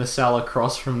mobsters are in the cell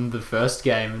across from the first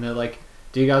game. And they're like,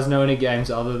 do you guys know any games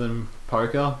other than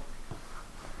poker?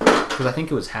 Because I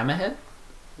think it was Hammerhead.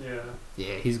 Yeah.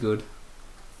 Yeah, he's good.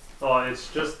 Oh,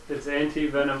 it's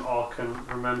Anti-Venom Ock and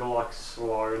remember like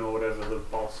Sloan or whatever the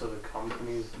boss of the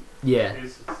company Yeah.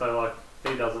 is. So like,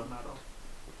 he doesn't matter.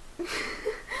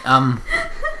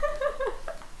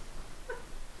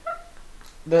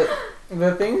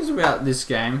 The things about this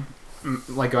game,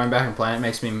 like going back and playing it,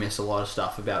 makes me miss a lot of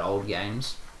stuff about old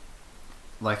games.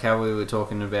 Like how we were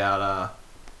talking about,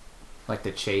 like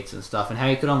the cheats and stuff, and how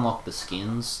you could unlock the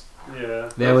skins. Yeah.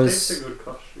 There was- It's a good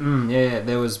costume. Yeah,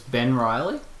 there was Ben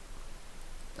Riley,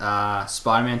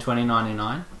 Spider-Man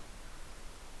 2099,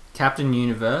 Captain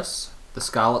Universe, the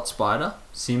Scarlet Spider,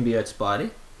 Symbiote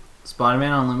Spidey,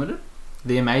 Spider-Man Unlimited,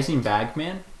 the Amazing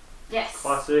Bagman. Yes.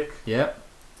 Classic. Yep.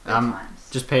 Good times.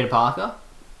 Just Peter Parker,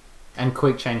 and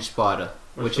Quick Change Spider,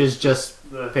 which was is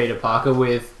just the Peter Parker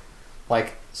with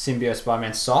like Symbiote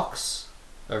Spider-Man socks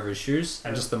over his shoes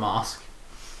and just the mask.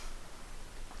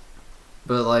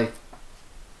 But like,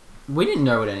 we didn't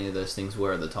know what any of those things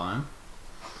were at the time.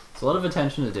 It's a lot of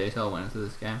attention to detail went into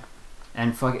this game,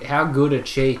 and fuck, how good are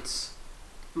cheats?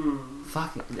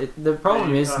 Fuck, the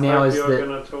problem is I now hope is you're that.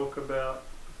 gonna talk about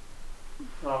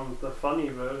the funny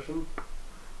version.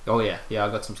 Oh yeah, I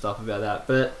got some stuff about that.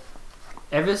 But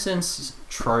ever since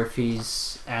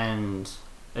trophies and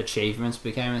achievements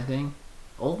became a thing,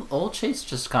 all cheats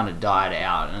just kind of died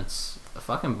out, and it's a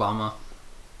fucking bummer.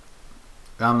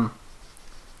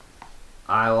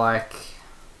 I like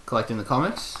collecting the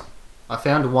comics. I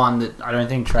found one that I don't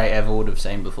think Trey ever would have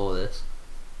seen before this,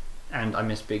 and I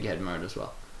miss Big Head mode as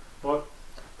well. What?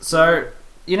 So,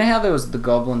 you know how there was the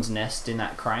Goblin's Nest in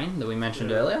that crane that we mentioned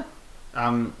Yeah. earlier?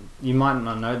 You might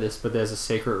not know this, but there's a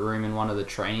secret room in one of the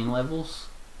training levels.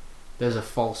 There's a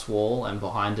false wall, and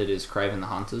behind it is Kraven the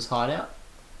Hunter's hideout.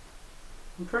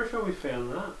 I'm pretty sure we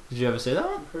found that. Did you ever see that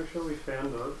one? I'm pretty sure we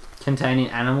found it. Containing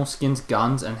animal skins,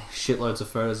 guns, and shitloads of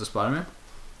photos of Spider-Man.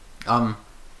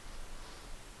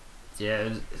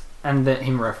 Yeah, and that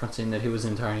him referencing that he was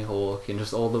in Tony Hawk and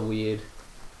just all the weird.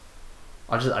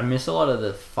 I miss a lot of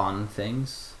the fun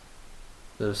things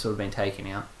that have sort of been taken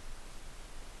out.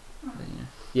 But,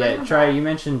 yeah, Trey, you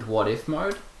mentioned What If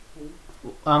mode.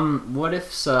 What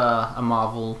If's a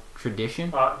Marvel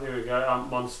tradition. Here we go.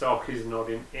 Monstock is not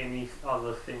in any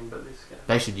other thing but this game.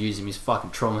 They should use him. He's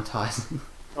fucking traumatizing.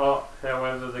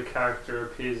 However, the character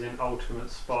appears in Ultimate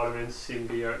Spider-Man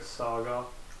Symbiote Saga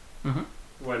Mhm.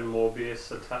 when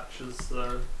Morbius attaches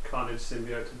the Carnage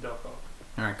symbiote to Doc Ock.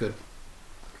 Alright, good.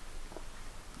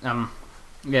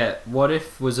 Yeah, What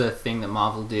If was a thing that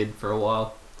Marvel did for a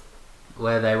while,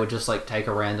 where they would just like take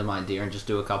a random idea and just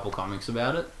do a couple comics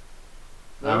about it.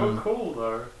 They were cool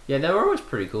though. Yeah, they were always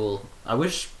pretty cool. I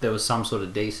wish there was some sort of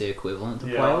DC equivalent to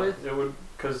play with. It would,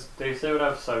 because DC would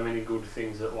have so many good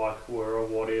things that like were a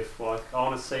what if. Like I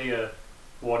want to see a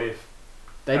what if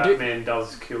They do. Batman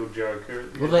does kill Joker.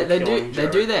 Well, they do. killing They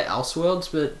Joker. do their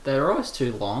Elseworlds, but they're always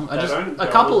too long. They don't A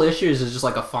go- couple issues is just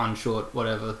like a fun short,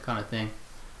 whatever kind of thing.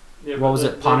 Yeah, What but was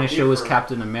they're- it? Punisher was they're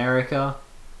Captain America.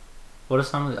 What are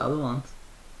some of the other ones?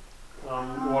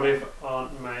 different. What if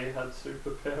Aunt May had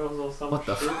superpowers or some What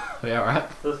the shit? Yeah, right.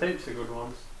 There's heaps of good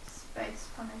ones. Space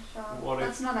Punisher. What if-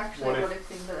 That's not actually what a if- what if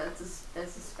thing, but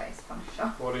there's a Space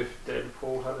Punisher. What if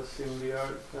Deadpool had a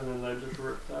symbiote and then they just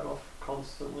ripped that off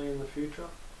constantly in the future?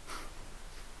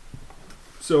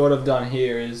 So what I've done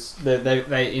here is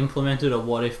they implemented a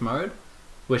what if mode,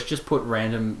 which just put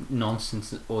random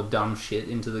nonsense or dumb shit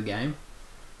into the game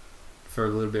for a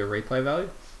little bit of replay value.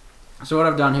 So what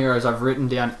I've done here is I've written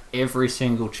down every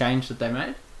single change that they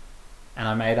made, and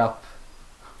I made up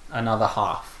another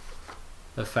half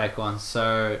of fake ones.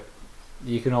 So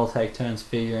you can all take turns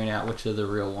figuring out which are the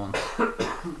real ones.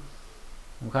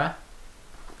 Okay?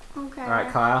 Okay.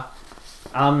 Alright, Kaya.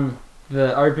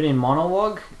 The opening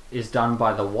monologue is done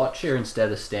by the Watcher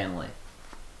instead of Stanley.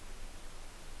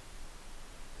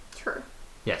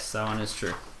 Yes, that one is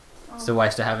true. It's Oh. a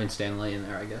waste of having Stan Lee in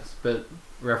there, I guess. But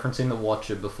referencing the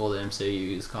Watcher before the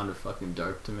MCU is kind of fucking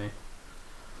dope to me.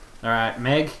 Alright,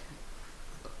 Meg.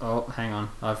 Oh, hang on.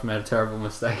 I've made a terrible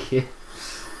mistake here.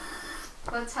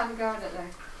 Let's have a go at it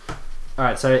though.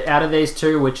 Alright, so out of these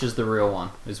two, which is the real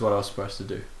one? Is what I was supposed to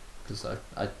do. Because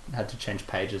I had to change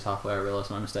pages halfway, I realised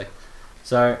my mistake.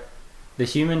 So, the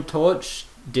Human Torch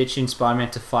ditching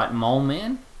Spider-Man to fight Mole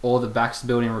Man, or the Baxter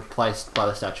Building replaced by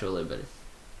the Statue of Liberty?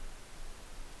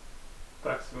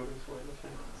 Baxter Building's way the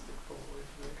Fantastic Four way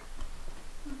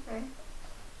to make. Okay.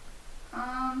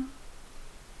 I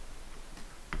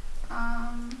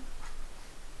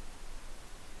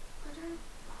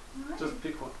don't know. Just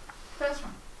pick one. First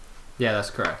one. Yeah, that's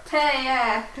correct. Hey,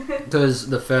 yeah. Because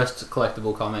the first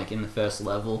collectible comic in the first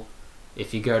level,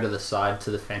 if you go to the side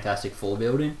to the Fantastic Four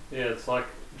building, Yeah, it's like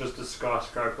just a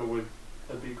skyscraper with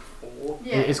a big four.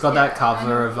 Yeah, it's got that I cover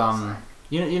know of what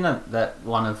you're you know that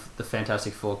one of the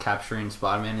Fantastic Four capturing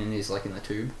Spider-Man and he's like in the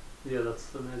tube. Yeah, that's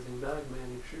the Amazing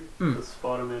Bagman issue. Hmm. The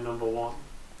Spider-Man #1.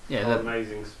 Yeah, Oh, that,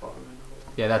 Amazing Spider-Man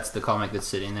 #1. yeah, that's the comic that's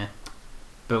sitting there.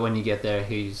 But when you get there,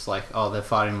 he's like, "Oh, they're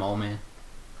fighting Mole Man."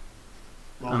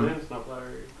 My man's not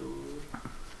very good.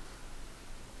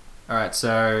 All right,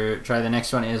 so Trey, the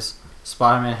next one is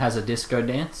Spider-Man has a disco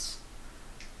dance,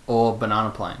 or Banana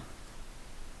Plane.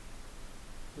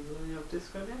 Does he have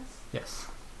disco dance? Yes.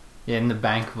 Yeah, in the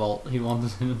bank vault, he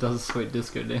wanders in and does a sweet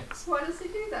disco dance. Why does he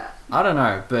do that? I don't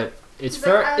know, but it's But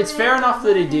fair. I It's mean, fair enough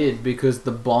that he I- did because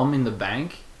the bomb in the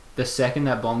bank, the second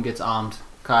that bomb gets armed,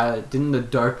 Kyle, didn't the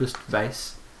dopest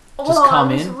bass just come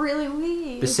it was in? really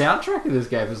weird. The soundtrack of this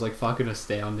game is like fucking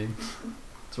astounding.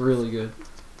 It's really good.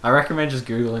 I recommend just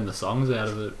googling the songs out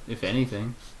of it, if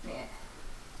anything. Yeah.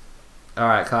 All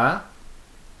right, Kyle.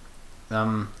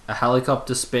 A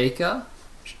helicopter speaker,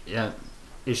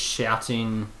 is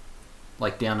shouting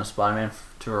like down to Spider-Man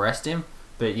to arrest him,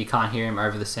 but you can't hear him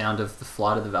over the sound of the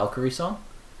Flight of the Valkyrie song.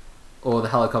 Or the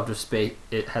helicopter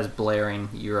it has blaring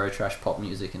Eurotrash pop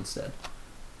music instead.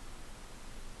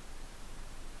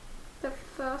 The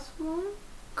first one?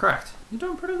 Correct. You're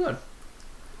doing pretty good.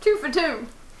 2 for 2.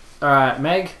 Alright,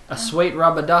 Meg, a sweet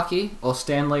rubber ducky or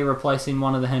Stan Lee replacing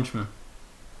one of the henchmen?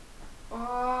 Oh,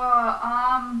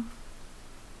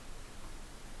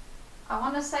 I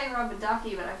want to say rubber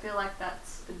ducky, but I feel like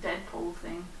that's a Deadpool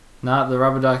thing. Nah, the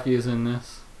rubber ducky is in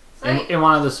this. In, Sweet. in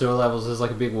one of the sewer levels, there's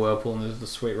like a big whirlpool and there's the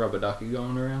sweet rubber ducky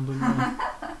going around.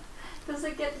 Does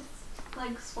it get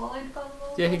like swallowed by the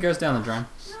wall? Yeah, he goes down the drain.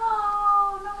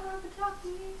 No, not rubber ducky.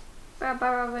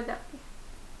 Rubber ducky.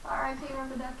 R.I.P.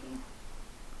 rubber ducky.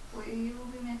 We will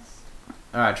be missed.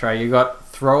 Alright, Trey, you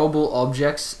got throwable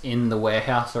objects in the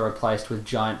warehouse are replaced with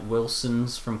giant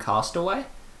Wilsons from Castaway,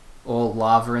 or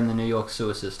lava in the New York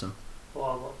sewer system.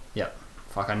 Lava.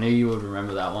 Fuck, I knew you would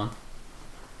remember that one.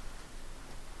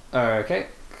 Okay,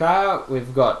 Kyle,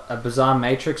 we've got a bizarre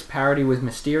Matrix parody with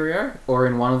Mysterio, or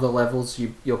in one of the levels,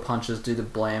 your punches do the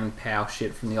blam pow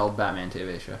shit from the old Batman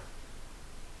TV show.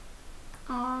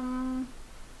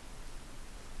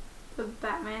 The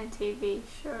Batman TV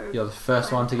show. You're the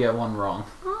first one to get one wrong.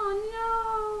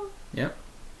 Oh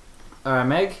Alright,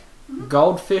 Meg,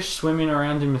 goldfish swimming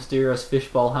around in Mysterio's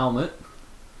fishbowl helmet,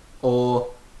 or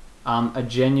a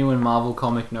genuine Marvel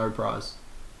comic no prize.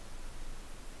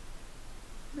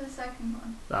 The second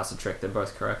one. That's a trick, they're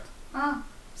both correct. Oh,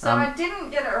 so I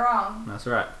didn't get it wrong. That's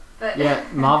right. But Yeah,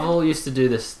 Marvel used to do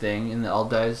this thing in the old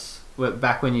days,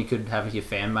 back when you could have your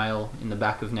fan mail in the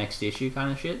back of next issue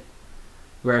kind of shit,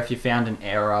 where if you found an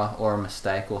error or a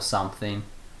mistake or something,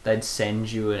 they'd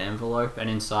send you an envelope and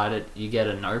inside it you get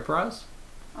a no prize.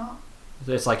 Oh.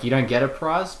 So it's like you don't get a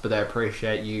prize, but they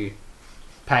appreciate you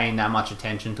paying that much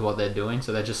attention to what they're doing,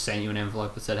 so they just sent you an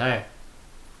envelope that said, hey,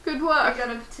 Good I work. got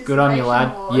a participation good on you,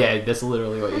 lad. award. Yeah, that's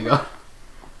literally what you got.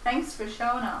 Thanks for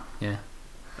showing up.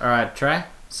 Alright, Trey.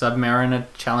 Submariner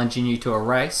challenging you to a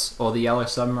race, or the Yellow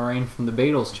Submarine from the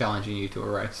Beatles challenging you to a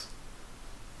race?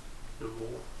 No more.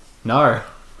 No.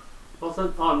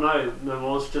 Wasn't? Oh no,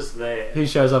 Nemours just there. He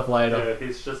shows up later. Yeah,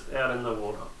 he's just out in the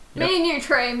water. Yep. Me and you,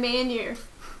 Trey. Me and you.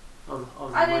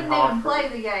 I didn't even play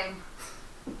the game.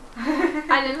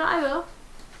 I didn't either.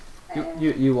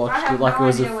 You I watched have it like no it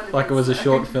was idea what it like it was a is.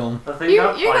 short film. I think You I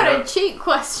got played a cheat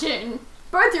question.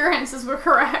 Both your answers were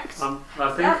correct. I think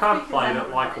That's I because played I it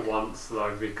haven't like played it. once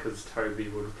though because Toby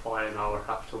would play and I would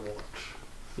have to watch.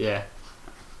 Yeah.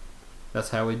 That's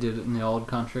how we did it in the old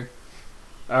country.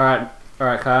 Alright,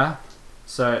 Kaya.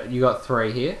 So you got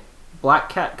 3 here. Black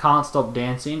Cat can't stop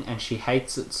dancing and she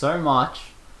hates it so much.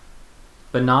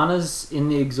 Bananas in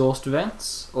the exhaust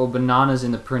vents, or bananas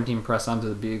in the printing press under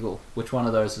the bugle. Which one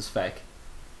of those is fake?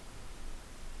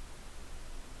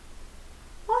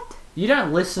 You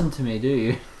don't listen to me, do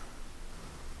you?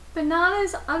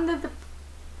 Bananas under the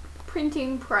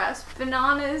printing press.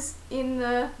 Bananas in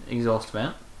the... Exhaust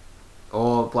vent.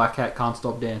 Or Black Cat Can't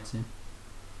Stop Dancing.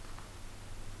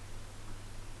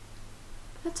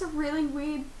 That's a really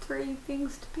weird 3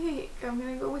 things to pick. I'm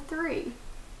gonna go with 3.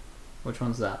 Which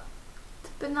one's that?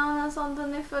 The bananas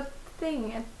underneath a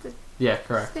thing at the Yeah,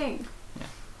 correct. thing.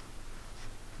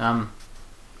 Yeah.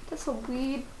 That's a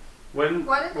weird... When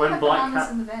Why did they when have Black bananas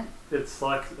Cat, in the vent? it's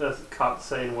like a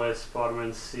cutscene where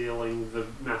Spider-Man's sealing the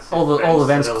massive. All the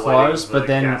vents that are letting closed, the but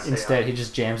then gas instead out. he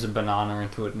just jams a banana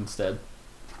into it instead.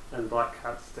 And Black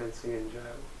Cat's dancing in jail.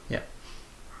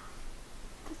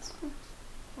 That's...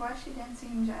 Why is she dancing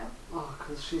in jail? Oh,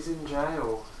 because she's in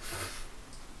jail.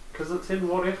 Because it's in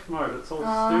what if mode. It's all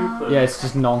stupid. Yeah, it's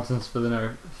just nonsense for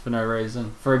no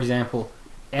reason. For example,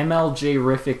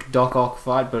 MLG-rific Doc Ock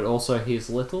fight, but also he's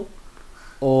little,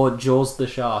 or Jaws the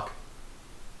shark.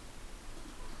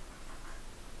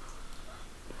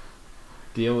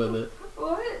 Deal with it.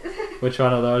 What? Which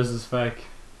one of those is fake?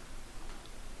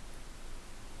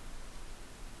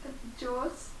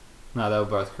 Jaws? No, they were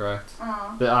both correct.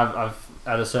 Oh. But I've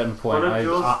at a certain point, What I did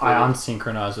Jaws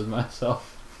unsynchronized with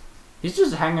myself. He's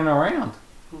just hanging around.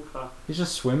 Okay. He's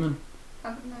just swimming. I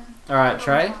don't know. All right,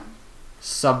 Trey.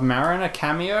 Submariner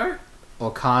cameo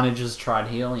or Carnage's tried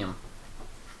helium?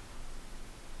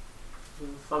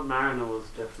 Submariner was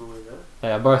definitely there.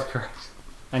 They are both correct.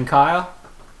 And Kaya?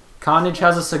 Carnage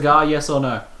has a cigar, yes or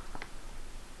no?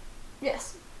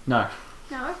 Yes. No.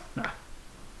 No? No.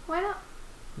 Why not?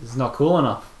 It's not cool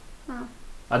enough. Oh.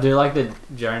 I do like that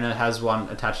Jonah has one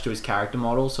attached to his character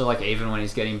model, so like even when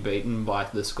he's getting beaten by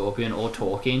the Scorpion or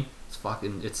talking,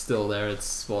 it's still there, it's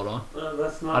spot on.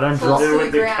 That's not I don't to drop- do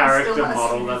with the Ground character still has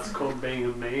model. to That's be- called being a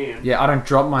man. Yeah, I don't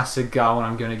drop my cigar when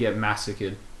I'm gonna get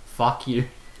massacred. Fuck you.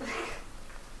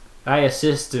 Hey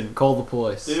assistant, call the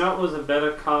police. Do you know what was a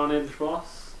better Carnage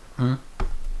boss? Hmm?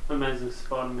 Amazing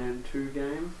Spider-Man 2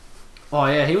 game. Oh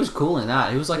yeah, he was cool in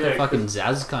that. He was like Yeah, a fucking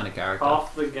Zaz kind of character.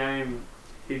 Half the game,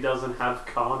 he doesn't have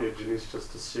Carnage and he's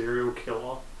just a serial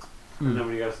killer. And then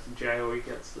when he goes to jail, he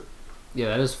gets it. Yeah,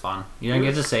 that is fun. You don't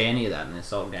get to see any of that in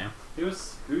this old game. He was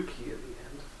spooky at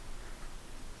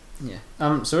the end.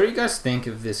 Yeah. So what do you guys think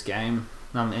of this game?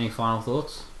 Any final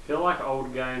thoughts? If you like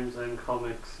old games and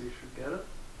comics, you should get it.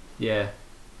 Yeah.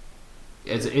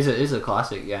 It's a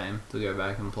classic game to go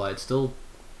back and play. It's still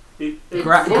It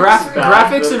Gra- looks graph-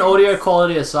 bad, graphics but and audio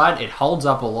quality aside, it holds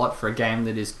up a lot for a game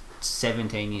that is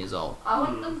 17 years old. I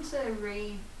want them to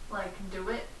do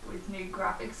it with new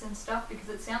graphics and stuff because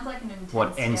it sounds like an intense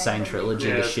What, game Insane that we- Trilogy?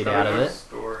 Yeah, the it's shit got a out of good it.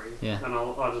 Story. Yeah. And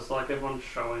I just like everyone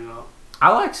showing up.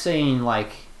 I like seeing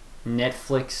like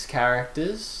Netflix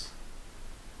characters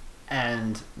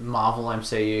and Marvel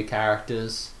MCU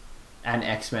characters and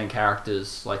X-Men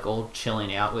characters like all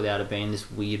chilling out without it being this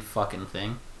weird fucking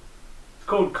thing. It's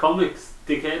called comics,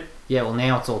 dickhead. Yeah, well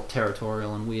now it's all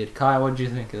territorial and weird. Kai, what did you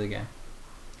think of the game?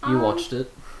 You watched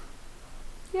it.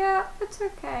 Yeah, it's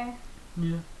okay.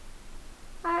 Yeah.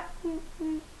 I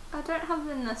don't have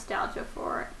the nostalgia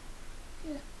for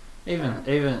it.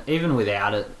 Even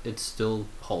without it, it still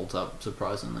holds up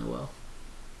surprisingly well.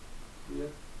 Yeah.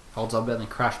 Holds up better than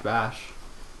Crash Bash.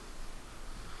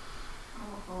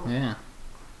 Oh. Yeah.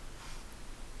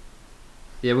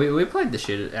 Yeah, we played the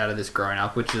shit out of this growing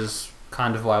up, which is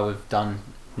kind of why we've done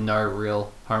no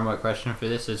real homework question for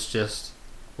this. It's just,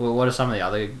 well, what are some of the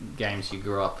other games you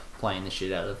grew up playing the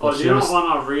shit out of? Oh, do you know what one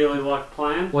I really like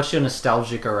playing? What's your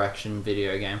nostalgic erection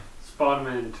video game?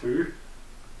 Spider-Man 2.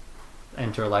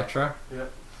 Enter Electro?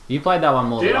 Yep. You played that one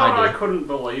more Do you than know what I I did. couldn't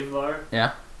believe though?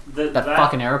 Yeah? That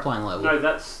Fucking aeroplane level. No,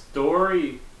 that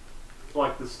story,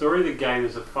 like the story of the game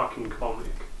is a fucking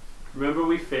comic. Remember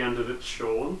we found it at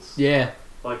Sean's? Yeah.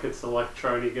 Like it's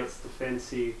Electro and he gets the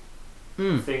fancy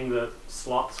Mm. thing that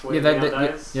sluts wear Yeah, they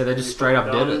nowadays. just And he straight put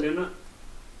up did diamond it. in it.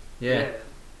 Yeah.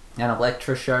 And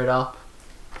Electra showed up.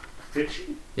 Did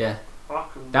she? Yeah.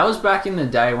 Fucking. That was back in the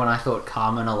day when I thought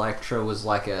Carmen Electra was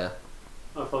like a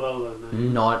I thought that was her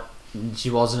name. not. She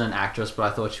wasn't an actress, but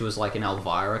I thought she was like an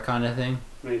Elvira kind of thing.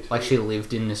 Me too. Like she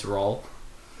lived in this role.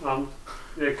 Yeah,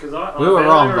 because I We were barely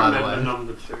wrong, by the remember way.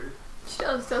 number 2. She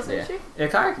does, doesn't Yeah. she? Yeah,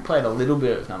 Kaya played a little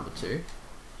bit of number 2.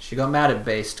 She got mad at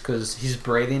Beast because his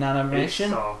breathing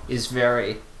animation is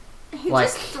very He like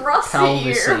just thrusts at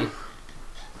pelvisy. you.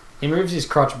 He moves his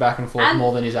crotch back and forth And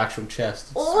more than his actual chest.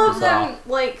 It's All of bizarre.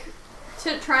 them,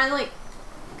 to try and,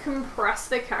 compress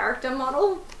the character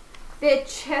model, their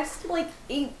chest,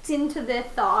 eats into their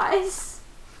thighs.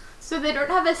 So they don't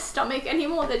have a stomach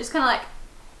anymore, they're just kind of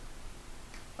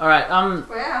Alright,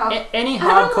 Wow. any I don't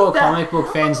know hardcore that. comic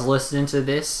book fans listening to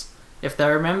this, if they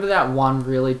remember that one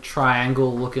really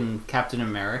triangle-looking Captain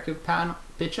America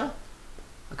picture,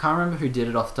 I can't remember who did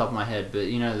it off the top of my head, but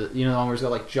you know the one where he's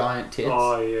got like giant tits.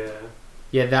 Oh yeah.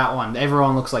 Yeah, that one.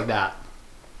 Everyone looks like that.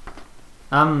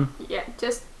 Yeah,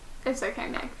 just it's okay,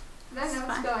 Meg. I don't know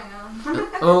what's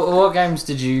going on. What games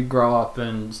did you grow up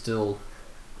and still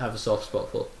have a soft spot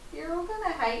for? You're all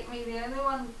gonna hate me. The only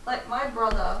one, like my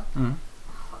brother,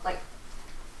 like,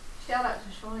 shout out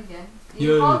to Sean again.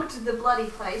 He hogged the bloody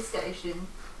PlayStation.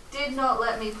 Did not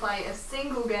let me play a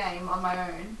single game on my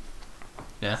own.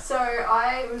 Yeah. So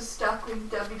I was stuck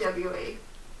with WWE.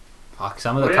 Fuck,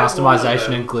 some of the We had one of customization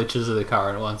them. and glitches of the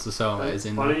current ones are so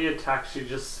amazing. One of your attacks, you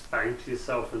just spanked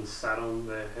yourself and sat on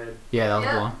their head. Yeah, that was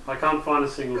Yeah. the one. I can't find a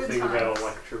single Good thing about times.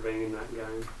 Electra being in that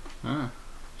game. Oh.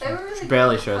 They were really She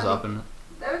barely good. shows up in it.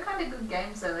 They were kind of good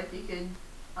games though. Like you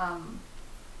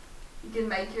could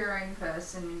make your own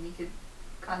person and you could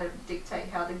kind of dictate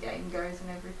how the game goes and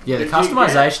everything. Yeah, the Did you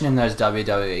customization in those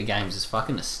WWE games is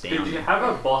fucking astounding. Did you have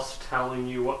a boss telling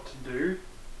you what to do?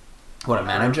 What, a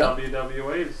manager?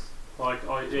 WWE's. Like,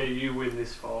 oh yeah, you win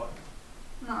this fight.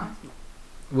 No.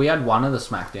 We had one of the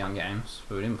SmackDown games,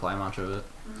 but we didn't play much of it.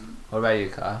 What about you,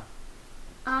 Kyle?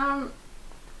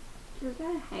 You're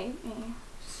gonna hate me.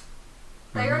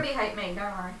 They already hate me.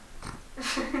 Don't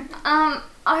worry.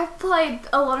 I've played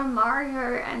a lot of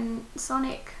Mario and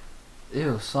Sonic.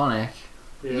 Ew, Sonic.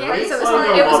 Yeah, we so it was played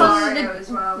on- a it was lot on of- the Mario as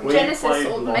well. We Genesis played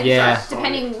or lots Mega Yeah. Drive,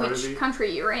 depending Sonic, which Toby.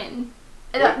 country you're in.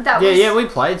 Yeah. That was Yeah, we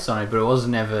played Sonic, but it was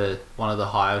never one of the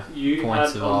high You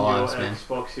points had of our on your lives, man.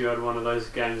 Xbox, you had one of those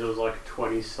games that was like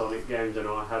 20 Sonic games, and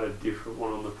I had a different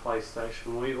one on the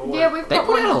PlayStation. We always Yeah, we've They got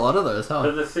put out a one. lot of those, But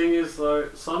huh? the thing is, though,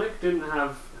 Sonic didn't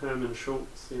have Herman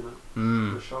Schultz in it.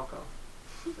 Mm. The Shocker.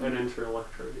 And Enter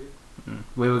Electro did.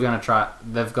 We were gonna try.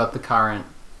 They've got the current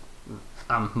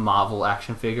Marvel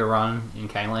action figure run in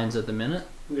Canelands at the minute.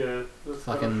 Yeah.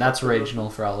 Fucking, that's regional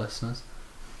for our listeners.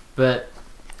 But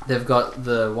they've got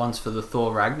the ones for the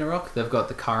Thor Ragnarok. They've got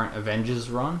the current Avengers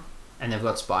run, and they've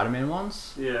got Spider-Man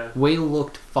ones. Yeah. We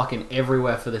looked fucking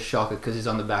everywhere for the Shocker because he's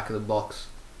on the back of the box.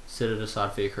 Set it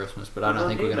aside for your Christmas, but I He's don't on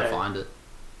think we're gonna eBay. find it.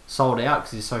 Sold out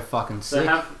because he's so fucking They sick.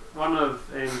 have one of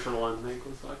Angel, I think,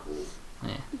 was like, oh,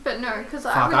 But no, because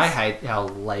Fuck, I hate how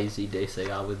lazy DC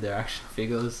are with their action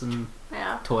figures and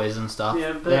Yeah. toys and stuff.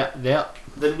 Yeah, but they're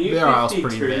the new Their aisle's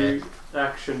pretty 52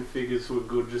 action figures were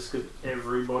good just because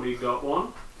everybody got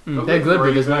one. they're with good,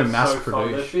 but there's no Rebirth mass so far,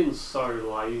 produced. They've been so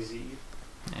lazy.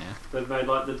 Yeah. They've made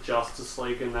like the Justice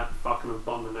League and that fucking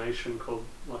abomination called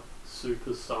like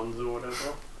Super Sons or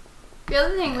whatever. The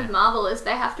other thing Yeah. with Marvel is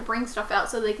they have to bring stuff out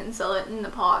so they can sell it in the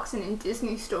parks and in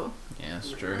Disney store. Yeah,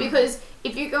 that's true. Because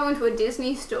if you go into a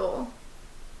Disney store,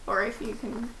 or if you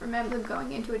can remember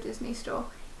going into a Disney store,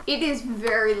 it is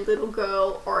very little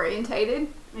girl orientated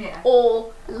Yeah.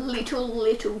 or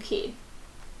little kid.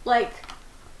 Like,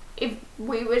 if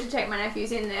we were to take my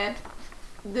nephews in there,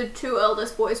 the two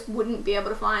eldest boys wouldn't be able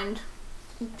to find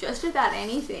just about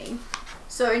anything.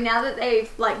 So now that they've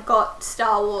like got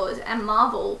Star Wars and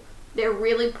Marvel, they're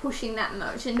really pushing that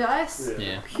merchandise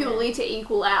Yeah. purely to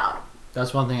equal out.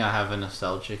 That's one thing I have a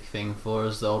nostalgic thing for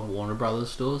is the old Warner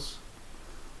Brothers stores.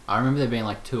 I remember there being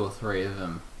like 2 or 3 of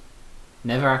them.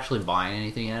 Never actually buying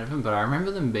anything out of them, but I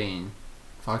remember them being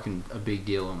fucking a big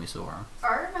deal when we saw them.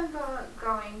 I remember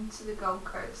going to the Gold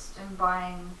Coast and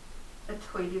buying a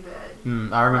Tweety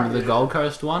Bird. I remember the Gold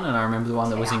Coast one, and I remember the one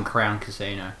that was in Yeah. Crown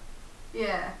Casino.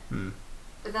 Yeah. Mm.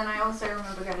 But then I also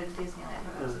remember going to Disneyland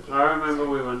when I was a kid. I remember so-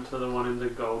 we went to the one in the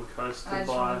Gold Coast And I to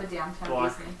just buy. remember downtown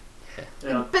like- Disney.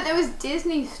 Yeah. But there was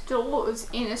Disney stores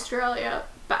in Australia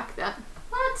back then.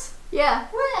 What? Yeah,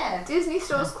 Where? Disney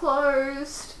stores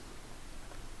closed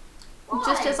Why?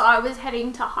 just as I was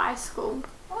heading to high school.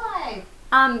 Why?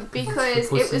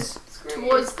 Because it was Screw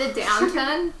towards the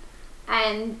downturn,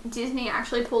 and Disney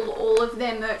actually pulled all of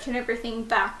their merch and everything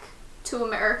back to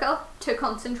America to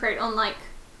concentrate on like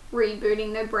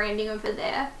rebooting their branding over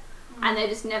there, and they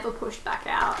just never pushed back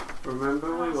out.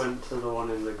 Remember we went to the one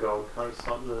in the Gold Coast,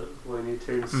 like the Looney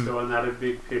Tunes store, and they had a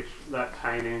big picture, that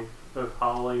painting of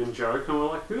Harley and Joke, and we're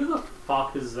like, who the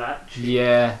fuck is that chick?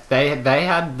 Yeah, they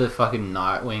had the fucking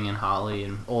Nightwing and Harley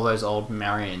and all those old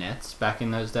marionettes back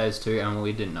in those days too, and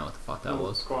we didn't know what the fuck that I'm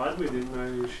was. glad we didn't know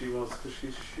who she was because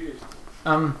she's shit.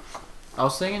 I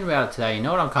was thinking about it today. You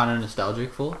know what I'm kind of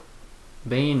nostalgic for?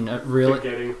 Being really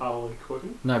Forgetting Harley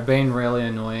Quinn. being really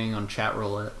annoying on chat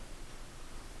roulette.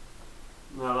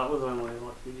 No, that was only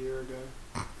like a year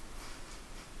ago.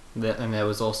 And there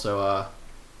was also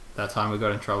that time we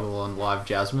got in trouble on Live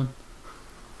Jasmine.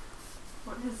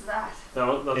 What is that?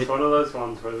 That's one of those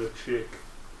ones where the chick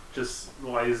just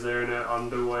lays there in her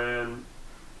underwear and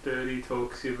dirty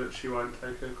talks you, but she won't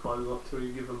take her clothes off till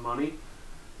you give her money.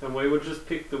 And we would just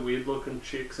pick the weird looking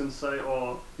chicks and say,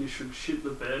 "Oh, you should shit the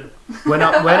bed." We're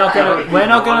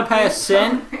not gonna pay a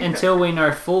cent until we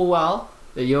know full well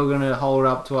that you're gonna hold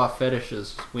up to our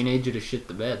fetishes. We need you to shit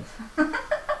the bed.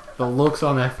 The looks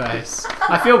on their face.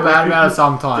 I feel bad about it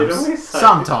sometimes.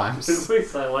 Sometimes. Didn't we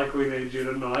say like we need you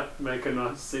to make a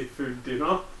nice seafood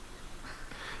dinner?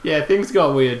 Yeah, things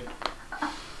got weird.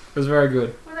 It was very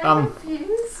good. Were they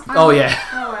confused? Oh yeah.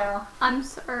 Oh well. I'm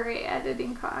sorry,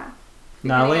 editing Kaya.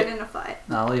 No, We're gonna get in a fight.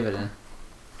 No, leave it in.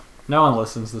 No one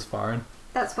listens this far in.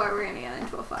 That's why we're gonna get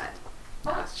into a fight.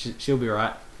 Nah, she'll be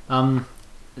right. And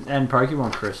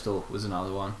Pokemon Crystal was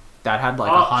another one. That had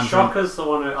like 100... Shocker's the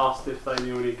one who asked if they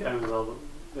knew any games other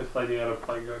if they knew how to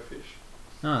play Go Fish.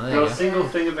 Oh, there Not you a go. single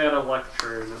thing about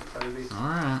Electra in it, Toby.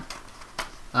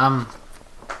 Alright.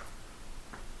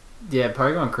 Yeah,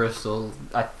 Pokemon Crystal,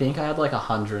 I think I had like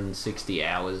 160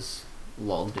 hours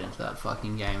logged into that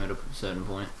fucking game at a certain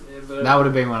point. Yeah, but That would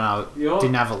have been when I you're-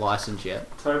 didn't have a license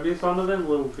yet. Toby's one of them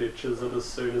little bitches that as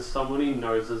soon as someone he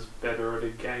knows is better at a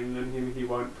game than him, he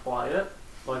won't play it.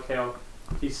 Like how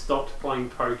he stopped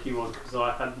playing Pokemon because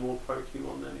I had more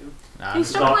Pokemon than him. Nah, You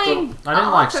stopped playing I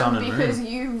didn't like Arkham Sun and because Moon.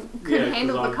 you Yeah, could 'cause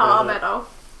handle the I'm car better. better.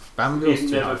 Batmobile's He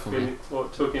too never hard for me. finished. Well,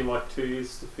 it took him like 2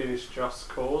 years to finish Just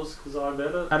Cause because I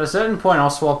bet it. At a certain point, I'll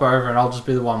swap over and I'll just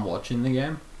be the one watching the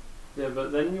game. Yeah,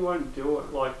 but then you won't do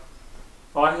it. Like,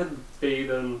 I had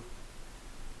beaten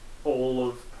all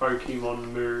of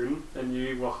Pokemon Moon, and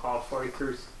you were halfway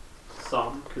through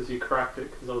some because you cracked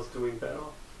it because I was doing better.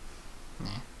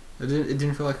 It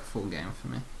didn't feel like a full game for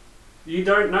me. You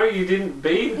don't know you didn't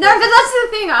beat it. No, but that's the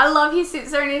thing. I love he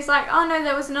sits there and he's like, oh no,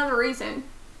 there was another reason.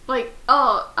 Like,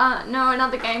 no,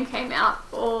 another game came out,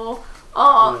 or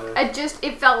Yeah.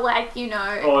 it felt like, you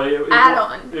know, Oh, it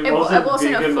add-on. It It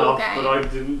wasn't a big full enough, game. but I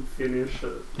didn't finish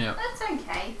it. Yeah. That's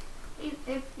okay.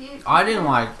 If you. I didn't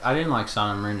like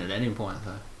Sun and Moon at any point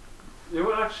though. It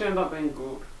would actually end up being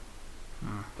good.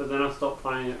 Hmm. But then I stopped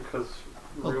playing it because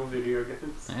real video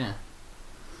games. Yeah.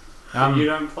 You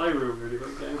don't play real video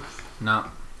games. No.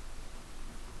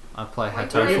 I play Wait,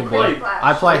 Hatoful you Boy. play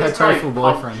I play You Hatoful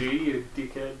Boyfriend. PUBG, you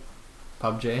dickhead.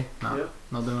 PUBG? No, Yep.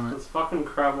 not doing it. It's fucking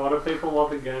crap. Why do people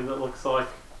love a game that looks like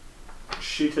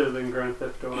shitter than Grand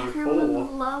Theft Auto 4?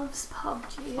 Everyone loves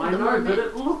PUBG. I at the know, moment. but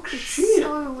it looks It's shit.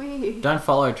 so weird. Don't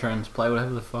follow trends. Play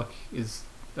whatever the fuck is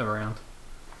around.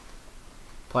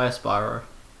 Play a Spyro.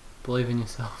 Believe in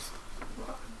yourself.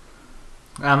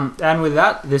 And with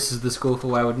that, this is the School for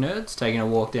Wayward Nerds, taking a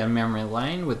walk down memory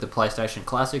lane with the PlayStation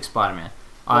classic Spider-Man.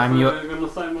 I'm gonna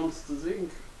say Monsters Inc.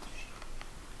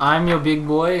 I'm your big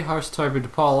boy, host Toby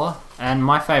DePaula, and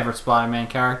my favourite Spider-Man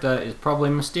character is probably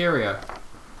Mysterio.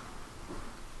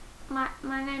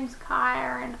 My name's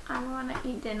Kaya and I'm gonna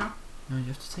eat dinner. No, you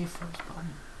have to say first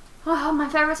Spider-Man. Oh, my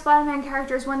favourite Spider-Man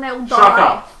character is when they all Shut die.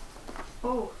 up.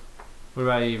 Oh. What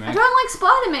about you, I mate? don't like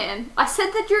Spider-Man. I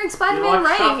said that during You Spider-Man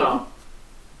like Reign. Shocker?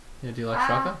 Yeah, do you like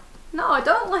Shocker? No, I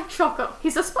don't like Shocker.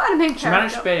 He's a Spider-Man She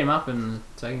managed character. to beat him up in the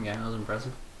second game, that was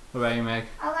impressive. What about you, Meg?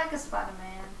 I like a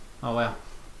Spider-Man. Oh wow.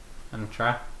 And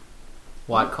Trey?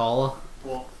 White collar?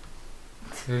 What?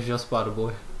 Who's your Spider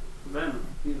Boy? Venom.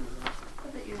 You know I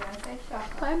thought you were going to say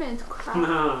Shocker. Spider-Man's crap. that.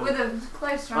 No. With a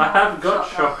close I have got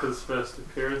Shocker. Shocker's first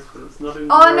appearance, but it's not in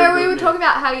Oh very no, we good were nick. talking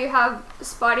about how you have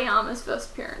Spidey Armor's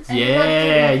first appearance.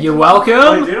 Yeah, you're Wait,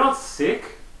 welcome! you're not sick?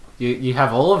 You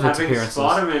have all of its Having appearances.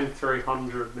 Spider-Man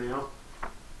 300 now.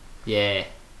 Yeah.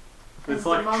 It's the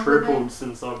like Marvel tripled game.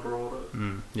 since I brought it.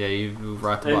 Yeah, you were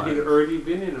right to And buy he'd it. already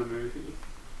been in a movie.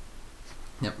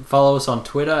 Yep. Follow us on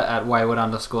Twitter at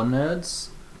wayward_nerds.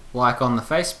 Like on the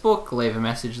Facebook, leave a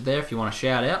message there if you want to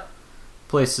shout out.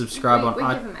 Please subscribe we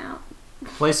on give him out.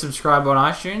 Please subscribe on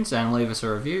iTunes and leave us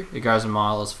a review. It goes a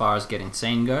mile as far as getting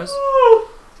seen goes.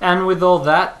 And with all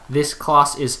that, this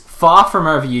class is far from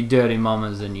over, you dirty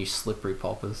mamas and you slippery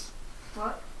poppers.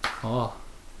 What? Oh,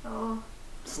 Oh.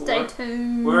 Stay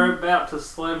tuned. We're about to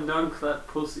slam dunk that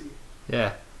pussy.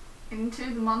 yeah. Into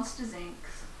the Monsters Inc.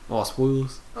 Oh,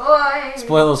 spoilers. Oi!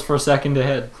 Spoilers for a second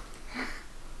ahead.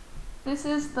 This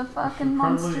is the fucking Should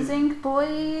probably- Monsters Inc.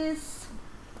 boys.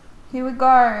 Here we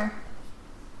go.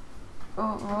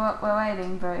 Oh, we're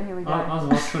waiting, but here we go. I was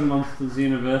watching Monsters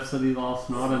University last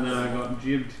night and then I got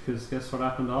jibbed because guess what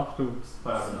happened afterwards?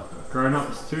 Grown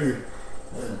Ups too.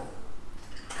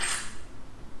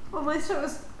 Well, at least it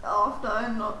was after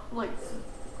and not like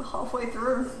halfway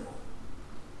through.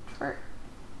 True.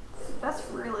 That's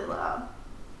really loud.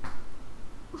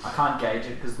 I can't gauge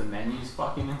it because the menu's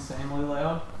fucking insanely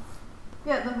loud.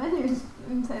 Yeah, the menu's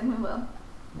insanely loud.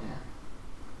 Yeah.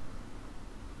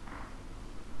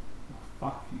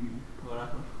 Fuck you. What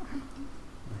happened?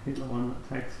 I hit the one that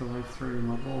takes away 3 of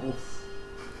my balls.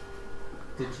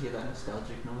 Did you hear that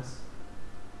nostalgic noise?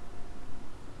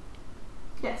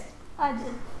 Yes, I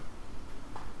did.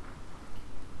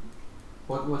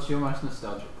 What's your most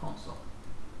nostalgic console?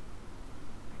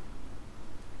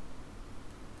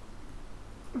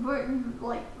 But,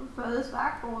 like, furthest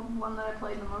back, or one that I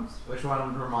played the most? Which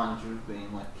one reminds you of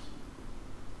being like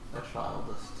a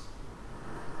childist?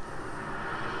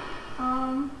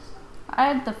 I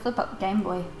had the flip up Game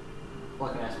Boy.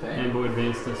 Like an SP? Game Boy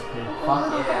Advanced SP. Fuck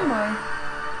Little yeah. Game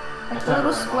Boy. Like the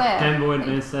little square. Game Boy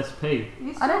Advanced SP.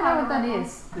 I don't know what that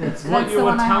is. That's That's what the you were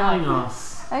one I telling have.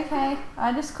 us. Okay,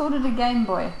 I just called it a Game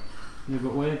Boy. Yeah,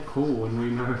 but we're cool when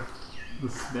we know the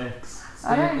specs.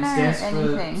 I don't know It stands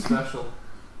anything. for special.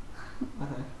 I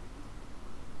think.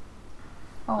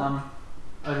 Oh,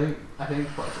 I think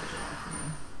PlayStation 1 for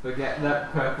me. But get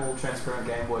that purple transparent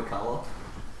Game Boy Color.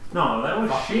 No, that was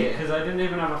Fuck shit yeah. because they didn't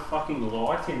even have a fucking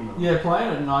light in them. Yeah, playing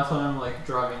at night time, like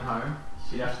driving home,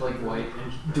 you'd have to like wait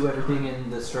and do everything in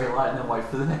the street light and then wait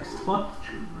for the next one.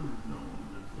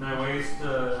 No, we used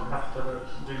to have to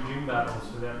do gym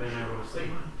battles without being able to see.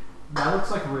 That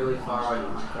looks like really far away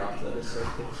Minecraft. That is so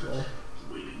pixelated.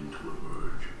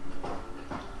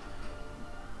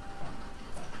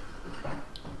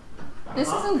 this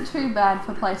isn't too bad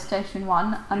for PlayStation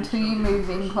 1 until you move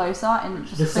in closer and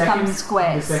it just becomes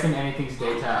squares. The second anything's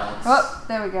detailed. Oh,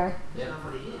 there we go. Yeah.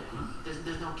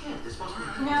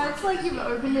 No, it's like you've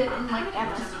opened it in like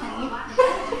MS Paint.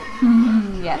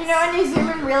 Yes. You know, when you zoom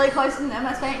in really close in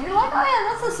MS Paint, and you're like, oh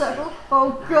yeah, that's a circle.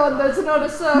 Oh god, that's not a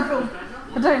circle.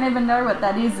 I don't even know what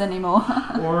that is anymore.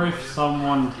 Or if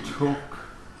someone took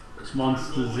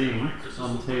Monsters Inc.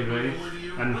 on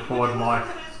TV and poured like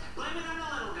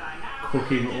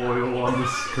cooking oil on the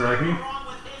screen.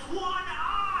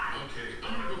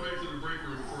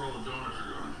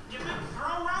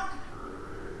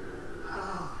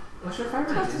 What's your favorite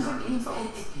That's Disney? an insult.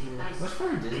 What's your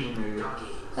favorite Disney movie?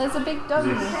 There's a big dog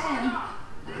in This. the can.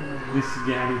 This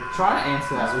game. Try to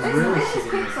answer that. It was It's- really it's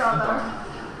shitty. Pixar,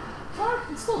 though. What?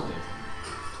 It's still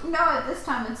Disney. No, at this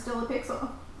time it's still a Pixar.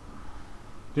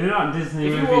 Do you know what Disney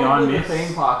If you movie I walk into the miss?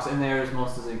 theme parks and there is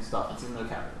Monsters Inc. stuff, it's in the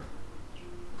category.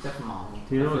 Except for Marvel.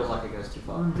 Do you know I feel what- like it goes too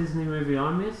far. One Disney movie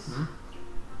I miss? Hmm?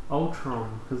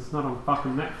 Ultron, because it's not on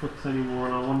fucking Netflix anymore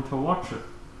and I wanted to watch it.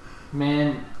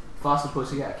 Man, Faster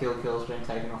Pussycat Kill Kill's been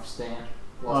taken off Stan.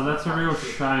 Oh, that's a real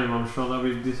shame. I'm sure they'll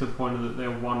be disappointed that they're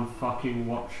one fucking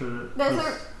watcher that There's just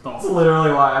That's stopped.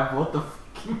 literally why I bought the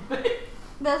fucking thing.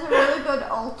 There's a really good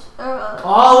Oh,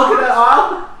 look at that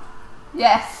aisle!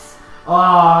 Yes. Oh,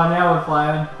 now we're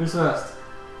playing. Who's first?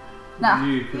 Nah.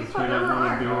 You, You because put we it don't on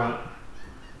want to do our- it.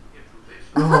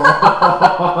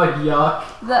 Oh,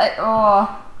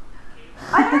 yuck.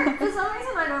 I don't, for some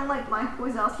reason I don't like Mike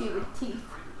Wazowski with teeth.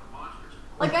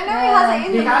 Like I know he has it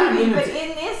in He the had it movie, in but the- in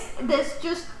this, there's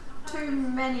just too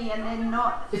many and they're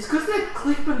not. It's because they're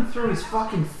clipping through his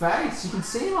fucking face. You can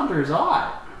see him under his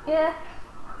eye. Yeah.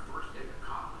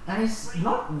 And he's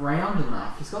not round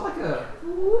enough. He's got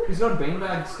he's got a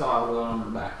beanbag style going on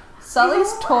the back.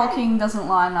 Sully's talking doesn't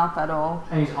line up at all.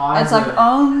 And his eyes It's like, are,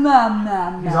 oh,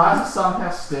 man. his eyes are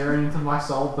somehow staring into my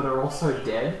soul, but are also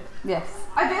dead. Yes.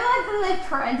 I feel like that they've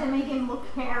tried to make him look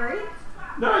hairy.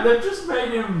 No, they've just made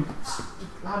him,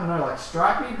 I don't know, like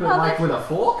stripy, but No, like they- with a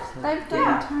fork. They've done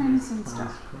Yeah. tones and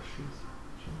stuff.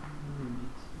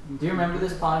 Do you remember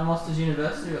this part in Monsters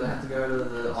University where they had to go to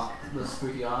the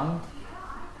spooky island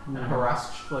and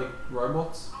harass like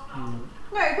robots?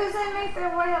 No, because they make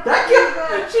their way up. That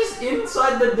to kid, she's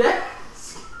inside the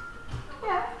desk.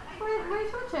 Yeah,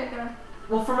 where's my checker?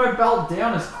 Well, from her belt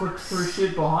down, it's clipped through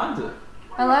shit behind it.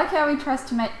 I like how he tries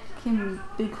to make him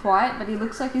be quiet, but he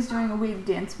looks like he's doing a weird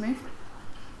dance move.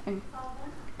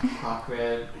 Fuck,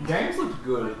 man. Games looked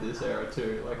good at this era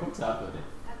too. Like, what's happening?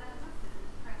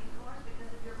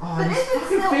 Oh, But his this is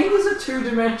fucking still- fingers are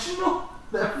two-dimensional.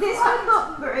 They're This fucked. would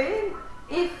look great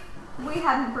if we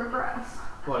hadn't progressed.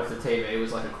 What if the TV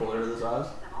was like a quarter of the size?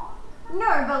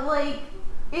 No, but like,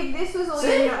 if this was all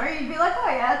See? you know, you'd be like, oh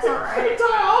yeah, it's The alright. entire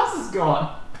ass is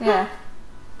gone. Yeah.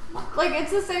 Like,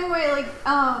 it's the same way, like,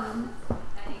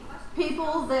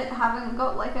 people that haven't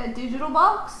got like a digital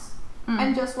box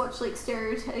and just watch like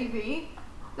stereo TV,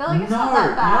 they're like, it's not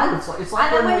that bad. No, it's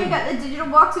like And then when we- you get the digital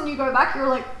box and you go back, you're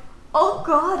like, oh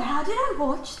god, how did I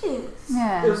watch this?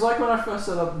 Yeah. It was like when I first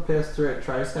set up the PS3 at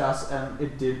Trey's house and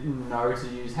it didn't know to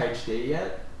use HD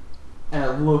yet. And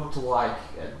it looked like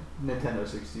a Nintendo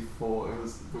 64. It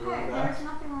was really Hey, bad. there's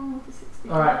nothing wrong with the 60.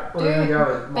 Alright, what are we going to go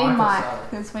with? Be Mike or Mike, Sally?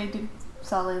 because we did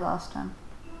Sully last time.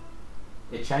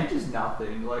 It changes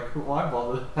nothing. Like, why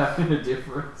bother having a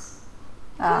difference?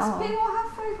 Because people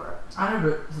have favourites. I know,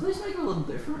 but at least make it a little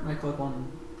different. Make like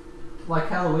one, like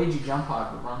how Luigi jump high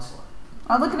but run slow.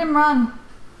 Oh, look at him run.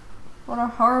 What a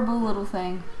horrible little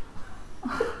thing.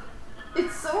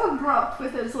 It's so abrupt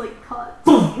with his like cuts.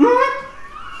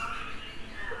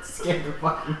 Scared the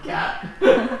fucking cat.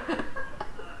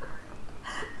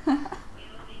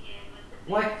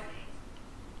 Like,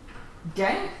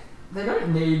 game, they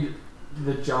don't need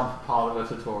the jump part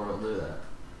of a tutorial, do they?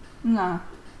 No.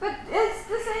 But it's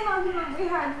the same argument we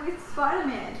had with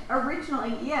Spider-Man.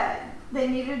 Originally, yeah, they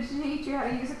needed to teach you how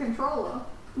to use a controller.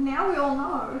 Now we all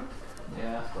know.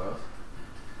 Yeah, I suppose.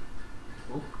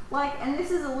 Like, and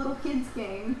this is a little kid's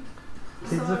game.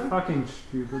 Kids are fucking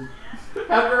stupid.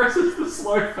 How gross is the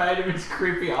slow fade of his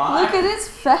creepy eye? Look at his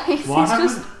face. Why He's haven't,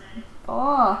 just.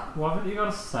 Oh. why haven't you got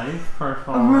a save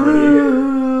profile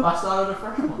already? I started a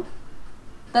fresh one.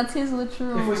 That's his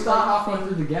literal. If we start halfway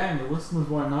through the game, the listeners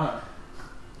won't know.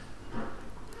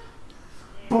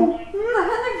 Boom.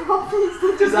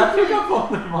 Does that pick up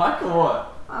on the mic or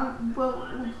what? Well,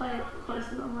 we'll play it closer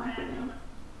to the mic again.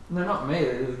 No, not me,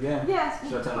 it is the game. Yes,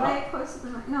 Should I turn it play up? it closer to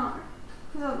the mic. No,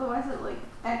 because otherwise it like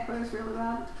echoes really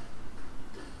bad.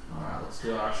 Alright, let's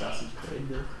do our Assassin's Creed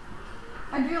then.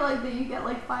 I do like that you get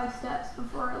like 5 steps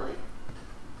before like.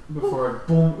 Before it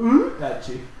boom at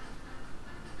you.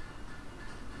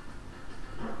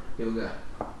 Here we go.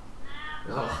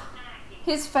 Ugh.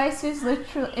 His face is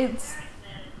literally. It's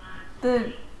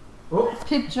the Oh.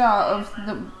 picture of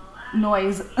the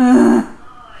noise.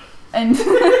 And.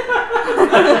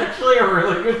 That's actually a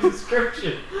really good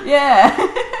description. Yeah.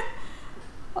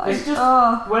 Like, It's just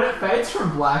oh. when it fades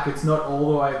from black, it's not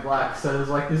all the way black. So there's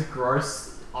like this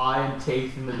gross eye and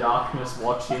teeth in the darkness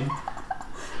watching.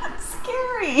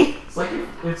 Scary. It's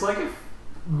like if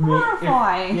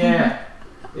Horrifying.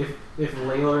 if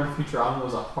Leela in Futurama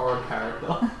was a horror character.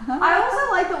 I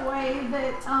also like the way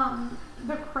that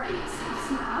the crates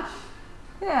smash.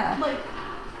 Yeah. Like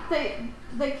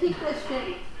they keep their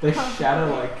shape. They perfectly. shatter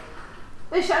like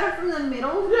They shatter from the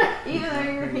middle, Yeah. even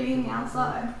though you're hitting the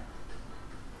outside.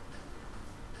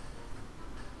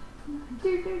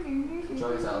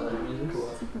 Joey's out there music or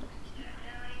what?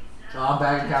 Oh,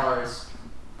 bag of calories.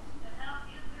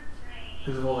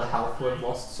 Because of all the health we've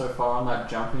lost so far on that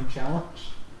jumping challenge.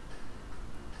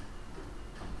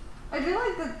 I do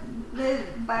like the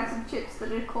bags of chips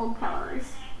that are called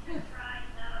calories.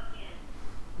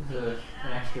 An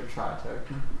extra try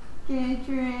token. Get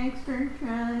your extra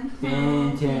try.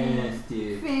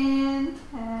 Fantastic.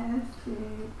 Fantastic.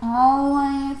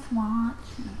 Always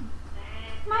watching.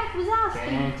 Mike was asking.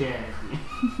 Fantastic.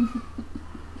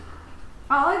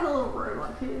 I like the little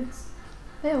robot kids.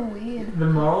 They're weird. The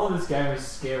moral of this game is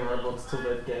scare robots till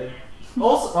they're dead.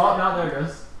 Also, oh no, there it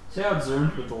goes. See how it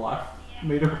zoomed with the life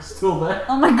meter was still there.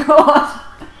 Oh my god.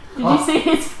 Did Oh. you see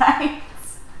his face?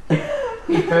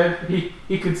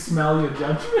 He could smell your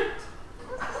judgment.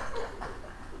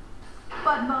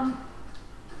 Butt bump.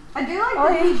 I do like Oh,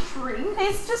 that he- he shrinks.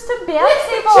 He's just a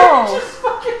bouncy ball. Change his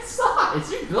fucking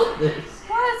size. You built this.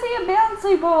 Why is he a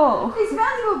bouncy ball? He's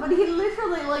valuable, but he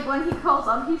literally, like, when he curls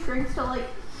up, he shrinks to, like,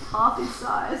 half his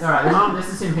size. Alright, this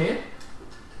is him here.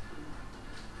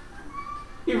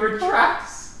 He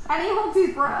retracts. And he holds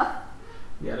his breath.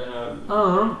 Yeah, I don't know.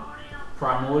 Oh,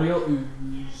 Primordial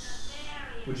ooze.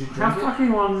 Would you how drink it?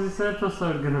 fucking long is this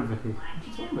episode gonna be? What are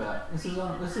you talking about? This is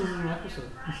an episode.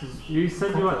 This is You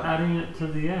said you were adding it to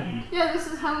the end. Yeah, this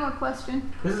is homework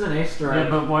question. This is an Easter egg. Yeah,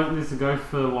 but won't this go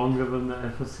for longer than the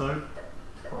episode?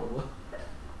 Probably.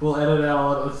 We'll edit out a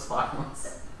lot of the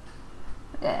silence.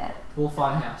 Yeah. We'll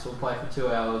find out. So we'll play for 2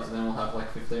 hours and then we'll have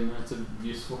like 15 minutes of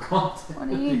useful content. What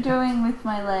are you doing with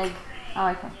my leg? Oh,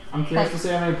 okay. I'm curious to see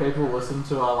how many people listen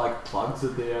to our like plugs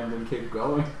at the end and keep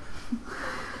going.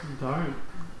 Don't.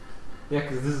 Yeah,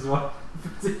 because this is what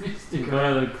if you stick Go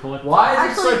around. to collect. Why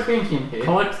is it so Actually- pink in here?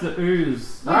 Collect the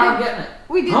ooze. Alright, I'm getting it.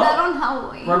 We did Huh? that on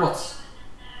Halloween. Robots.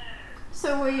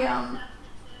 So we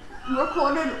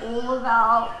recorded all of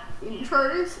our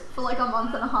intros for like a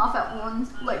month and a half at once.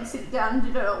 Like sit down and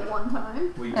did it at one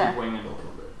time. We did Yeah. wing it a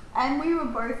little bit. And we were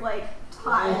both like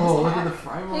tired. Oh, as look heck. at the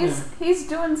frame on him. He's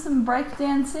doing some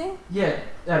breakdancing. Yeah,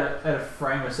 at a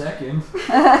frame a second.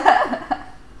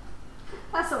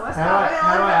 That's the worst How part. do I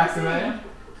I've ever activate seen. him?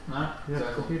 No? Yeah,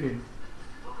 Circle. computing.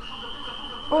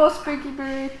 Oh, spooky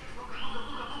bird.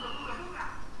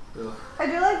 Ugh. I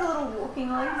do like the little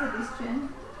walking legs of his chin.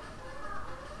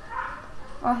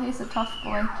 Oh, he's a tough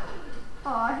boy.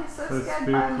 Oh, he's so So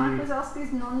scared by spooky. Mike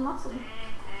Wazowski's non-muscle.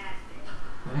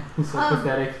 It's so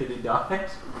pathetic that he died.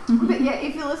 But yeah,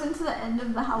 if you listen to the end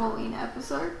of the Halloween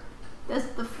episode, there's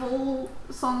the full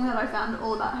song that I found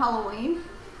all about Halloween.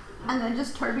 and then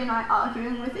just Toby and I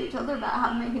arguing with each other about how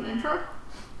to make an intro.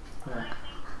 Yeah.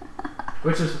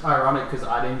 Which is ironic because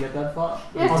I didn't get that far.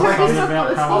 Yeah, I was like, Toby's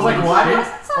about how I was like, why did?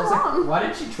 That's so I was long. like, why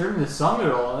didn't she trim this song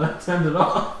at all? And I turned it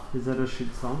off. Is that a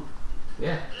shit song?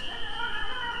 Yeah.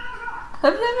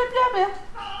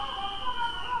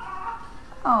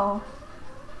 Oh.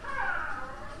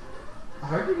 I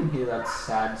hope you can hear that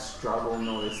sad struggle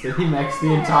noise that he makes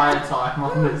the entire time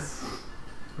on this.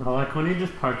 I like when he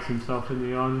just pokes himself in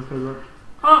the eye and just goes like,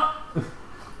 ah!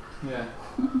 Yeah.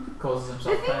 Causes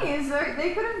The himself thing pain. is, though,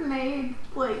 they could have made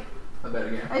like A better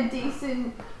game. a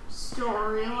decent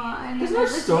storyline. There's and no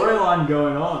everything. storyline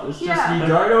going on. It's just Yeah. you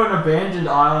go to an abandoned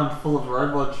island full of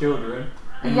robot children,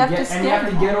 and You have to and you scare have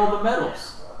to them get all. all the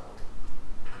medals.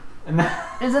 And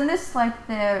that, Isn't this like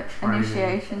their Training.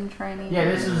 initiation training? yeah,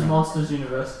 this is Monsters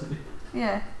University.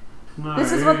 Yeah. No,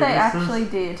 This is what they this actually is,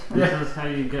 did. This is how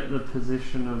you get the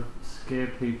position of scare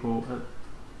people.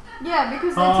 Yeah,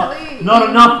 because they Oh, tell you. not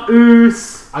enough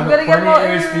oos! I You got gotta get plenty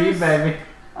more of ooze for you, They ooze. baby.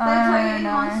 tell you Oh in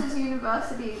no. Monsters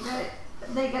University that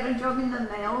they get a job in the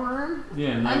mailroom, Yeah,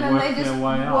 and and they then work they just their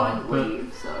way up. won't But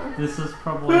leave. So this is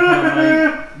probably how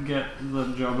they get the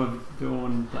job of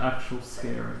doing the actual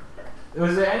scaring.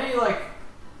 Was there any like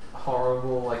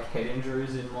horrible like head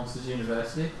injuries in Monsters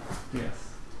University? Yes.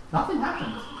 Nothing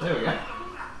happened. There we go.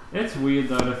 It's weird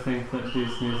though to think that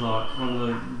Disney's like one of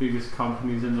the biggest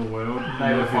companies in the world They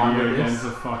and were their fine video with this.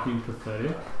 games are fucking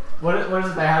pathetic. What is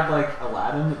it? They had like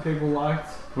Aladdin that people liked.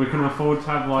 We can afford to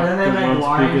have like And then the they made world's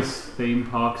Lion- biggest theme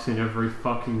parks in every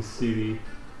fucking city.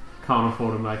 Can't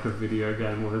afford to make a video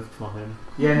game worth playing.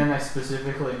 Yeah, and then they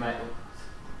specifically made.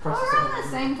 around the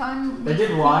same time, They did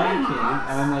Kingdom Lion King, Hearts.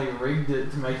 and then they rigged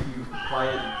it to make you play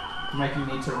it, to make you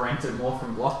need to rent it more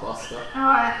from Blockbuster. Oh,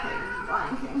 I hated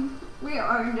Lion King. We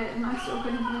owned it, and I still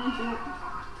couldn't finish it.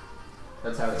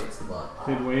 That's how it eats the blood.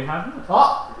 Did we have it?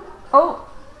 Oh! Oh.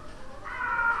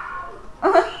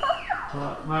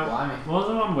 Like, mate, Blimey. what was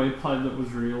the one we played that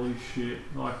was really shit?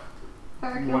 Like, way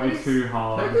Hercules. too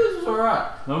hard. Hercules was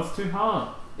alright. That was too hard.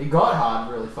 It got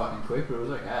hard really fucking quick, but it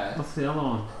was okay. What's the other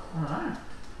one? I don't know.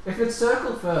 If it's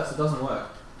circled first, it doesn't work.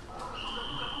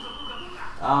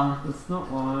 It's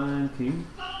not Lion King.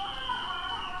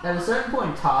 At a certain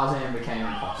point, Tarzan became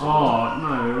impossible. Oh,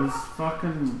 no, it was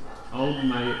fucking old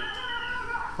mate.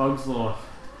 Bug's Life.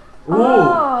 Ooh!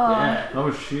 Oh. Yeah. That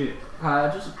was shit.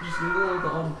 Just Google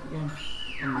the old game.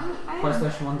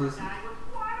 PlayStation 1 Disney.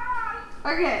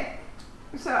 Okay,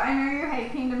 so I know you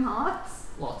hate Kingdom Hearts.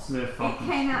 Lots. They're It fucking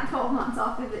came out 12 months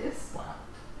after this, Wow.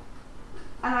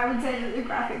 and I would say that the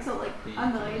graphics are like a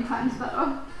million times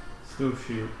better. still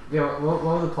shit. Yeah, what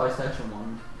were the PlayStation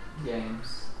 1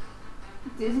 games?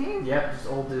 Disney? Yep, just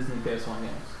all Disney PS1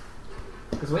 games.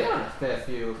 Because we had a fair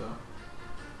few of them.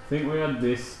 I think we had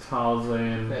this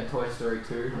Tarzan, We had Toy Story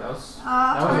 2. That was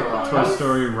alright. Hercules, Toy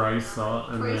Story Racer,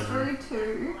 and Toy then Story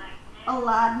 2,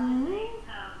 Aladdin,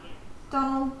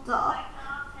 Donald Duck,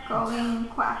 Going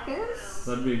Quackers,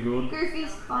 that'd be good.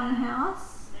 Goofy's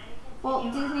Funhouse,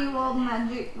 Walt Disney World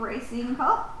Magic Racing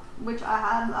Cup, which I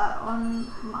had that on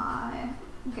my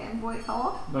Game Boy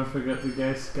Color, Don't forget the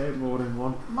gay skateboarding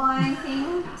one. Lion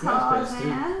King, That was best,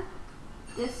 Tarzan,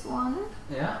 this one,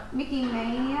 Yeah. Mickey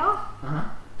Mania, Uh-huh.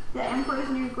 The Emperor's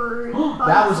New Groove,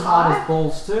 That was hard as Butterfly,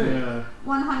 balls too. Yeah.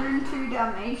 102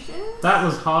 Dalmatians. That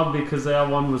was hard because our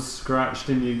one was scratched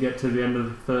and you get to the end of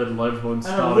the third level and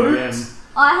And it start looped. again.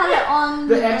 I had it on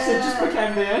The exit just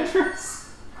became the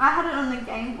entrance. I had it on the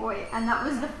Game Boy, and that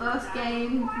was the first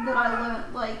game that I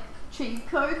learnt like cheat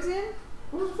codes in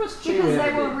What was the first cheat because we they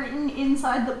ever were did? written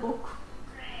inside the book.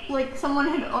 Like someone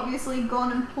had obviously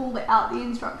gone and pulled out the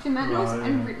instruction manuals Right,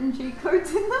 and yeah. written cheat codes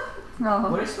in them. No.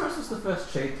 What do you suppose was the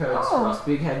first cheat codes Oh. for us?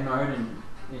 Big Head Mode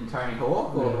in Tony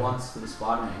Hawk, or the Yeah. ones for the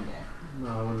Spider-Man game? No,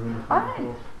 it would have been I pretty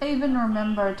don't cool. even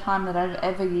remember a time that I've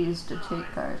ever used a cheat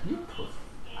code. You puss.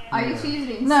 I used to use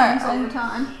it in No, Sims all I- the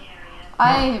time.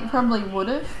 I probably would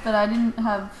have, but I didn't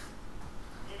have.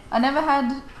 I never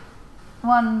had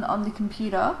one on the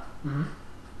computer. Mm-hmm.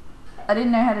 I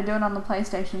didn't know how to do it on the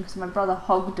PlayStation because my brother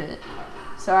hogged it,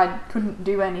 so I couldn't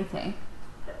do anything.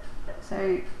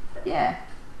 So, yeah.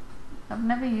 I've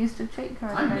never used a cheat code.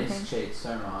 I I don't miss think. cheats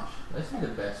so much. They used to be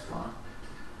the best fun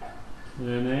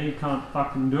Yeah, now you can't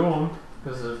fucking do them.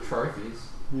 because of trophies.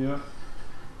 Yeah.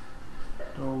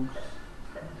 Dogs.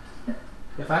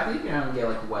 The fact that you can only get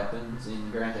like weapons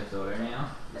in Grand Theft Auto now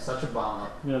is such a bummer.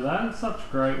 Yeah, they had such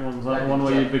great ones. Like Like the one the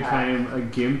where you jetpack. became a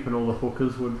gimp and all the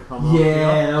hookers would come up.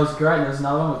 Yeah, that was great. There's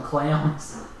another one with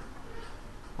clowns.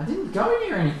 I didn't go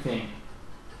near anything.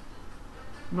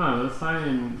 No, they're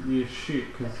saying you're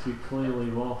shit because you clearly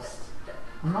lost.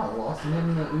 I'm not lost. I'm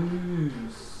getting the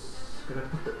ooze. Gotta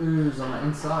put the ooze on the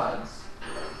insides.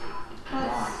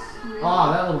 That's really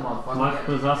Oh, that little motherfucker. Mike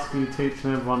Wazowski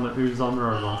teaching everyone to ooze on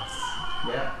robots.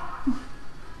 Yeah.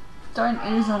 Don't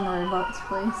ooze on robots,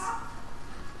 please.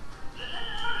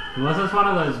 Unless it's one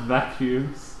of those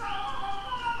vacuums.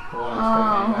 One of those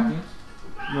cocaine vacuums.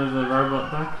 Those are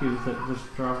robot vacuums that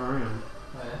just drive around.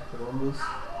 Oh yeah, the Rumbles.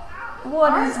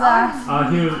 What is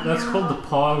that? That's called the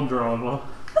pile driver.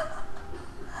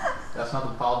 That's not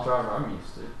the pile driver I'm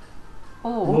used to.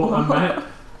 Oh. Well, mate,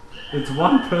 it's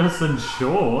one person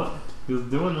short. He's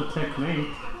doing the technique.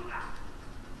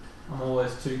 I'm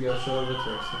always 2 girls short of a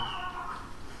threesome.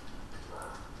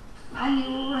 And you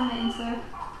will remain so.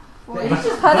 Yeah, He's he's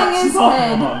just patting his not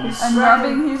head on. and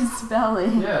rubbing his belly.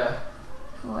 Yeah.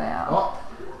 Wow. Oh.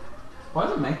 Why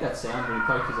does it make that sound when you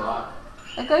poke his eye?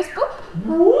 It goes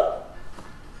boop.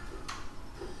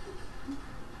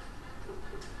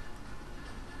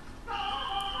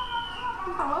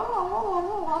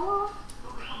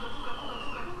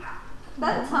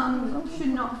 That tongue should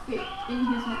not fit in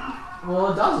his mouth.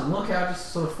 Well, it doesn't. Look how it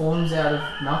just sort of forms out of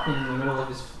nothing in the middle of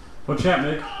his... Watch out,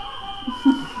 Mick.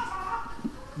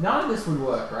 None of this would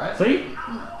work, right? See?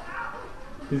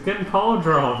 He's getting pile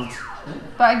drived.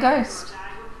 By a ghost.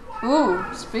 Ooh,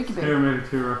 spooky bit. Pyramid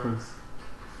 2 reference.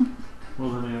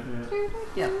 Wasn't out yet.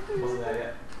 Yep. Wasn't that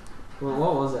yet? Well,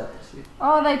 what was that shit?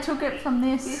 Oh, they took it from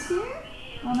this. This year?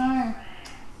 Oh no.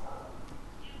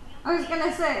 I was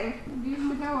gonna say, you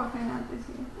should know what came out this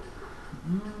year.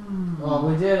 Oh,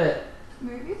 we did it.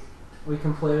 Movies? We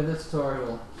completed the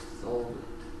tutorial. It's all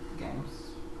games.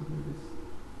 Movies.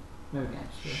 No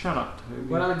games. Sure. Shut up, Toby.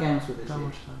 What other games were this Don't year?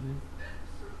 watch that, man.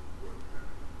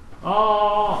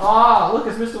 Oh! Ah, look,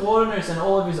 it's Mr. Waternoose, and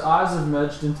all of his eyes have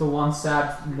merged into one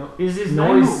sad Is his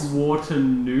noise. name Water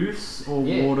Noose or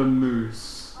Yeah. Water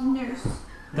Moose? Noose.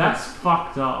 That's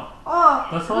fucked up. Oh,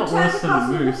 That's a lot Return worse to than a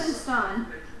Castle moose. Wolfenstein.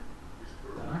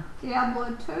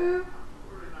 Diablo 2.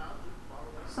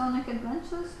 Sonic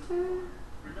Adventures 2.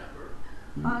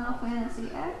 Final Fantasy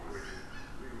X.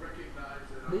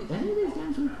 Any of these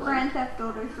games we played? Grand Theft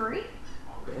Auto 3.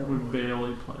 We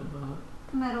barely played that.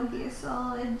 Metal Gear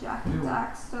Solid. Jack and Ew.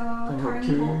 Daxter. Tony Hawk Tony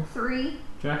 2. Hawk 3.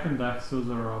 Jack and Daxter's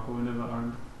alright, but we never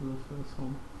owned the first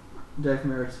one. Dave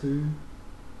Mirror 2.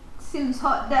 Sims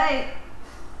Hot Date.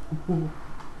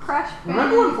 Crash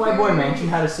Remember when Bandicoot. Playboy Mansion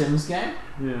had a Sims game?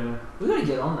 Yeah. We gotta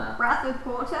get on that. Wrath of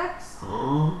Cortex.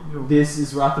 This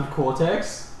is Wrath of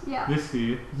Cortex. Yeah. This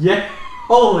year. Yeah.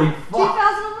 Holy fuck.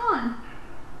 2001.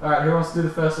 Alright, who wants to do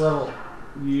the first level?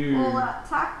 You. All Out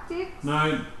Tactics.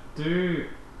 No, do.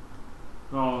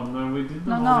 Oh no, we did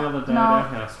the No, one no, the other day no. at our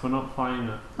house. We're not playing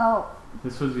it. Oh.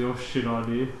 This was your shit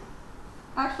idea.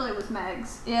 Actually, it was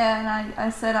Meg's. Yeah, and I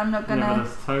said I'm not Yeah, but gonna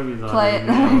it's Toby's play it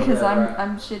idea. now because Yeah, I'm right.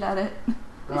 I'm shit at it.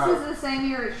 This Alright. is the same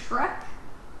year as Shrek,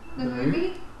 the The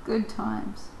movie. Good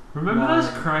times. Remember No. those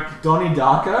Donnie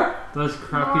Darko? crappy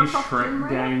Laura Croft Tomb Shrek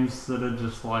Raider? games that are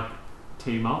just like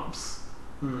team ups?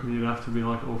 Hmm. You'd have to be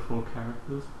like all 4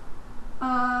 characters.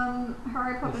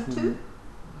 Harry Potter This 2.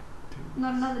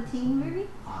 Not another teen movie.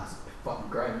 Oh, that's a fucking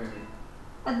great movie.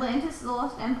 Atlantis: The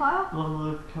Lost Empire.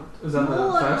 Oh, I've kept. Was that the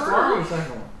Lord, first one or the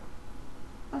second one?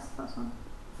 That's the first one.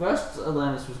 First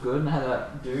Atlantis was good and had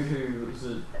that dude who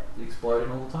was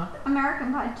exploding all the time.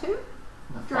 American Pie 2. No,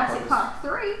 fuck, Jurassic I Park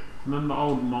 3. Remember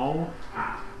Old Mole?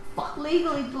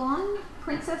 Legally Blonde.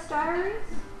 Princess Diaries.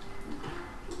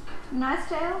 Nice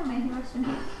Tale. May he rest in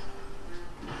peace.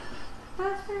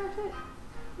 That's pretty much it.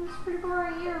 It was a pretty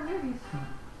boring year of movies.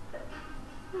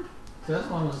 So this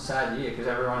one was a sad year because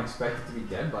everyone expected to be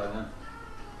dead by then.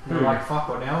 They were Who? like, fuck,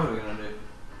 what now are we gonna do?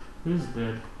 Who's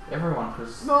dead? Everyone,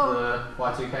 because Well- the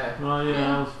Y2K. Oh yeah,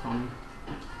 that was funny.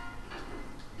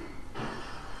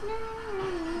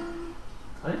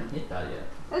 I didn't hit that yet.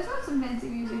 There's got some fancy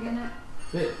music in it.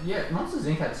 But yeah, Monsters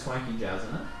Inc. had swanky jazz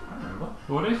in it. I remember.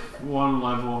 What if one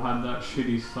level had that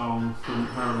shitty song from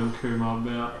Harold and Kumar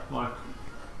about like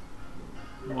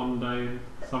one day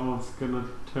someone's gonna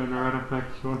turn around and make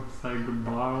you want to say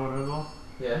goodbye or whatever?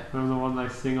 Yeah. Remember the one they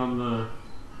sing on the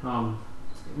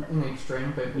In the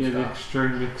extreme people yeah, the stuff.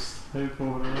 extreme mixtape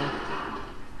or whatever.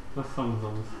 That song's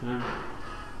on the same.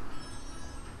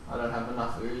 I don't have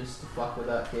enough ooze to fuck with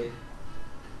that kid.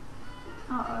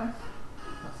 Uh oh.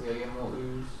 I have to go get more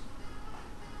ooze.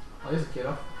 Oh, there's a kid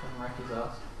off. I can wreck his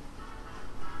ass.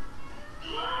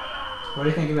 What do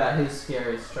you think about his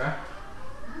scary strap?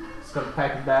 It's got a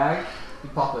paper bag. You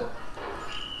pop it.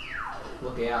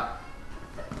 Look out.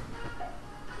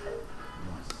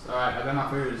 Nice. Alright, I got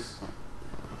enough ooze.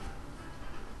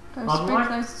 Go I'd spook like-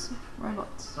 those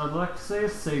robots. I'd like to see a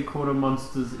sequel to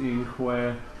Monsters Inc.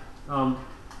 where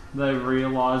they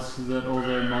realised that all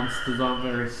their monsters aren't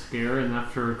very scary and they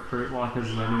have to recruit like a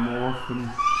xenomorph and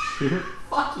shit.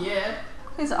 Fuck yeah.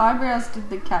 His eyebrows did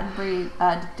the Cadbury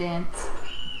ad dance.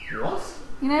 What?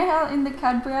 You know how in the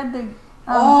Cadbury ad the...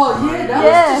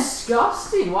 that was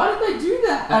disgusting. Why did they do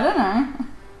that? I don't know.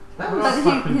 That was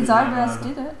But his eyebrows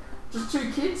did it. just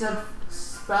two kids had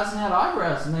spazzing out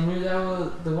eyebrows and they knew they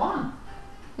were the one.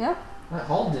 Yep. That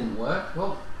hole didn't work.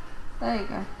 Well, There you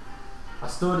go. I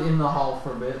stood in the hole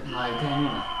for a bit and I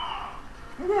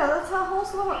came in it. Yeah, that's how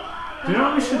holes work. Do you know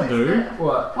what we should do?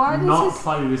 What? Why does Not his...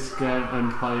 play this game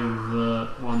and play the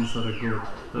ones that are good,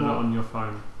 that are on your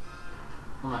phone.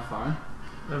 On my phone?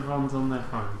 Everyone's on their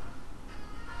phone.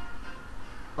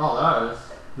 Oh, those.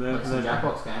 They're, Like some they're,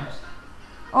 Jackbox games.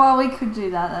 Oh, we could do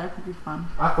that. That could be fun.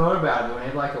 I thought about it, but we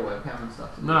need like a webcam and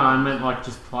stuff. To do no, it. I meant like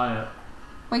just play it.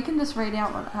 We can just read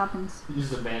out what happens. You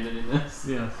just abandoning this.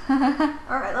 Yes.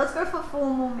 Alright, let's go for 4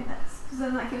 more minutes. Because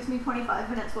then that gives me 25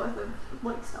 minutes worth of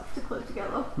like stuff to clip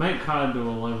together. Make Kai do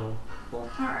a level.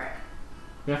 Alright.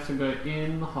 You have to go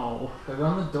in the hole. Go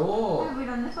on the door. Have we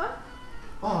done this one?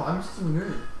 Oh, I missed some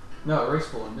good. No, it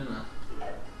respawned, didn't it?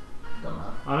 Don't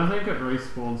matter. I don't think it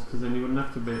respawns because then you wouldn't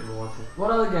have to beat the level. What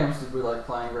other games did we like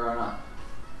playing growing up?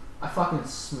 I fucking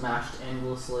smashed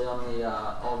endlessly on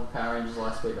the old Power Rangers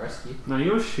Lightspeed Rescue. No,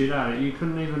 you were shit at it. You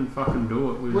couldn't even fucking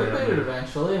do it We without beat it me.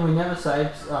 eventually, and we never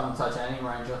saved Titanium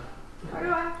Ranger. Where do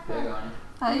I? Yeah, go on.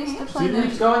 I used to play Didn't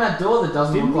you the... go in that door that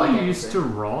doesn't Didn't look like you anything? used to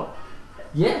rot?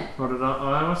 Yeah, Or did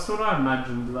I always thought I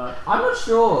imagined that. I'm not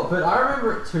sure, but I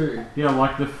remember it too. Yeah,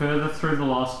 like the further through the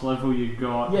last level you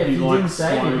got, Yeah, if you like didn't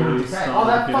save it, you slowly would decay. started Oh,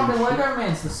 that getting fucking shit. Lego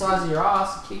man's the size of your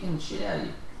ass, kicking the shit out of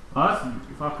you. Oh, that's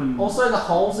fucking... Also, the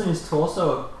holes in his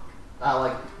torso are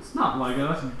like. It's not Lego,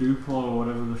 that's Duplo or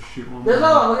whatever the shit one There's was.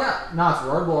 another one, look out! No, it's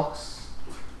Roblox.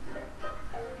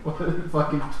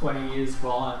 Fucking 20 years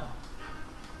behind.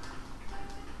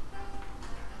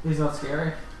 He's not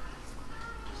scary.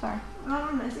 Sorry.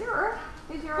 A 0.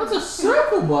 Is your What's a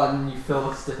circle button, you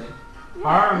Philistine?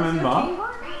 I remember.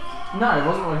 No, it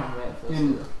wasn't working for me at first.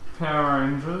 In Power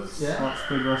Rangers, Yeah.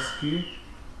 Lightspeed Rescue,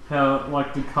 how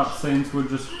like the cutscenes were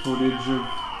just footage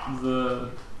of the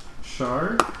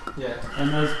show, Yeah.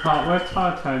 and there's part where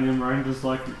Titanium Ranger's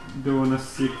like doing a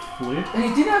sick flip. And he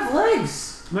didn't have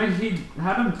legs! No, he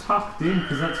had him tucked in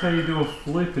because that's how you do a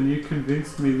flip, and you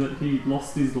convinced me that he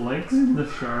lost his legs in the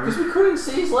show. Because we couldn't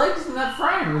see his legs in that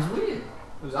frame, it was weird.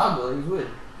 It was ugly, it was weird.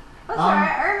 That's alright.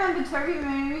 I remember Toby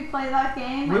made me play that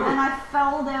game, We were- and I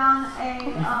fell down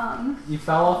a You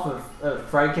fell off of a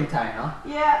freight container,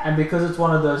 yeah. and because it's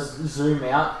one of those zoom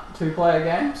out 2-player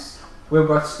games, we were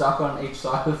both stuck on each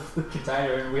side of the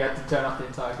container and we had to turn off the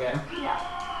entire game. Yeah.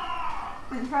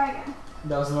 And try again.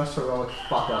 That was the most heroic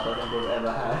fuck up I think we've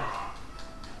ever had.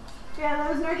 Yeah,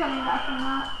 there was no coming back from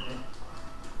that.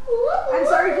 I'm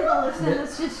sorry to the listener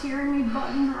that's just hearing me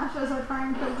button mash as I try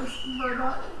and kill this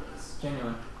robot. It's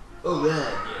genuine. Oh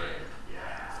yeah.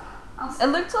 It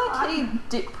looked like he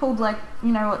dick pulled like,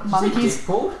 you know what monkeys... Dick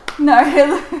pulled? No,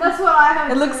 That's what I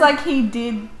have. it looks like he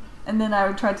did, and then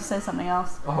I tried to say something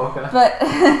else. Oh okay. But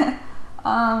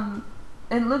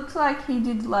it looked like he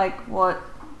did like what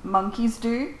monkeys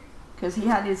do, because he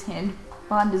had his hand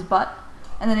behind his butt,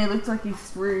 and then it looked like he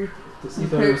threw. Because he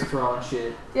thought he was throwing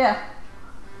shit. Yeah.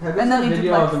 Have And you then seen he a did,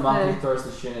 video like, of the monkey the throws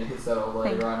the shit and hits that old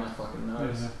lady thing. right in her fucking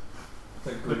nose? Yeah. It's a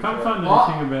I good can't joke. find Oh!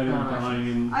 anything about him No, no, dying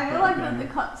in I feel that like game. that the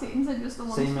cutscenes are just the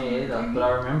ones. See from me the either, movie. but I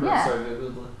remember Yeah. it so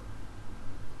vividly.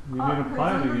 You need to play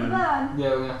it who's under the again. bed? Yeah,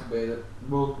 we're gonna have to beat it.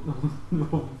 We'll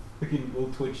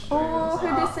Twitch stream Oh, it.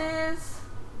 who this is?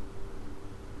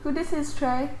 Who this is,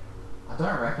 Trey? I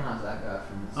don't recognise that guy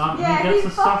from this. Yeah, he gets he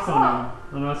a sock fucks on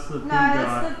up. him. And that's the pink No, guy.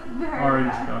 that's the very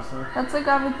Orange guy. guy, sorry. That's the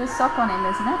guy with the sock on him,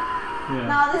 isn't it? Yeah.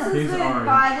 No, this is He's the orange.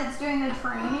 guy that's doing the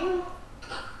training.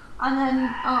 And then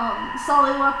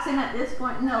Sully walks in at this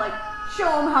point and they're like,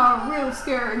 show him how a real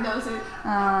scarer does it.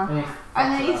 And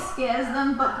And then he fucks it up. scares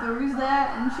them, but Boo's there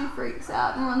and she freaks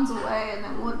out and runs away. And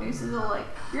then Woodnoose is all like,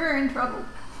 you're in trouble.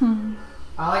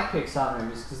 I like Pixar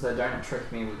movies because they don't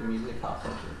trick me with music half the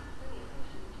time.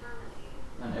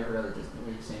 And every other Disney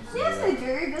movie seems to Yes, do they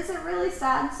that. do. There's a really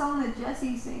sad song that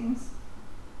Jessie sings.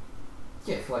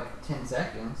 Yeah, for like 10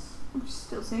 seconds. She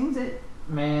still sings it.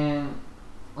 Man,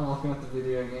 I'm looking at the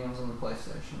video games on the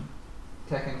PlayStation.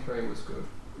 Tekken 3 was good.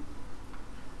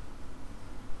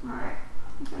 Alright,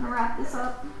 I'm gonna wrap this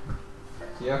up.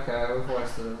 Yeah, okay, we've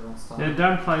wasted everyone's time. Yeah,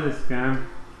 don't play this game.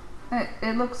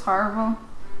 It looks horrible.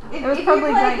 If, It was if you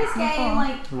probably played great this game before.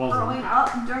 like It wasn't. growing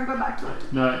up, don't go back to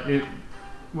it. No,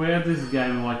 We had this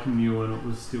game like new and it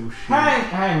was still shit.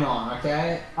 Hang on,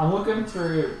 okay? I'm looking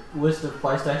through a list of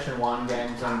PlayStation 1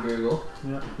 games on Google.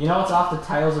 Yeah. You know what's after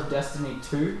Tales of Destiny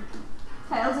 2?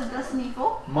 Tales of Destiny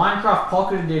 4? Minecraft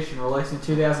Pocket Edition, released in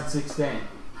 2016.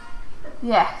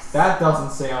 Yes. That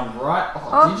doesn't sound right.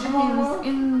 Oh, Digimon he was World?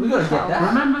 in We gotta the get shop.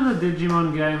 that. Remember the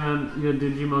Digimon game and your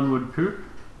Digimon would poop?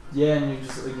 Yeah, and you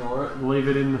just ignore it. Leave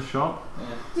it in the shop? Yeah.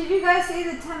 Did you guys see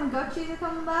the Tamagotchis are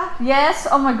coming back? Yes,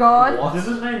 oh my god. What?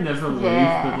 Didn't they never leave,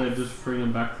 Yes. but they just bring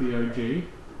them back to the OG?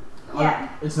 Yeah.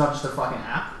 It's not just a fucking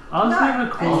app. I was never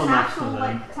it's cool an enough for actual them.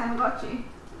 like Tamagotchi.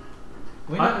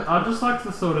 We never, I just like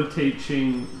the sort of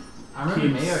teaching I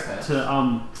remember kids Neopets.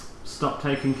 to stop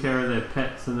taking care of their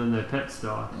pets and then their pets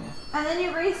die. Yeah. And then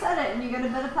you reset it and you get a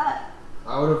better pet.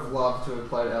 I would have loved to have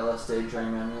played LSD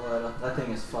Dream Emulator. That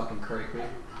thing is fucking creepy.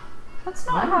 That's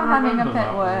I not don't how having a remember pet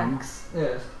that one. works.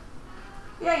 Yes.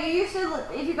 Yeah, you used to,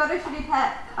 if you got a shitty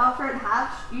pet after it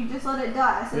hatched, you just let it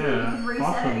die so that Yeah, you could reset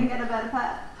fuck it 'em. and get a better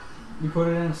pet. You put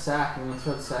it in a sack and you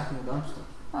throw the sack in the dumpster.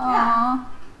 Aww.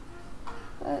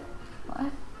 But,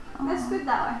 what? It's Aw. good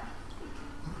that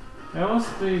way.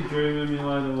 LSD Dream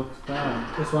Emulator looks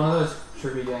bad. It's one of those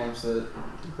trippy games that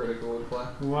Critical would play.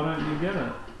 Why don't you get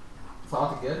it? It's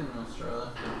hard to get in Australia.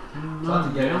 It's Not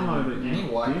hard to get download in it. any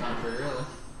You white dick. country, really.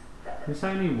 You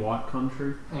say any white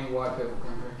country? Any white people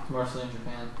country. It's mostly in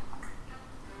Japan.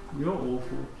 You're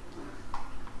awful.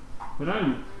 We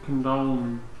don't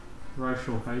condone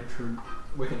racial hatred.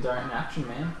 We can donate in action,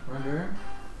 man. Remember him?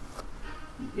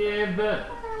 Yeah, but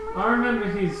I remember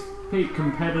his peak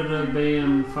competitor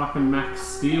being fucking Max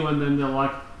Steel, and then they're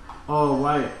like, oh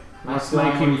wait, Max let's Steel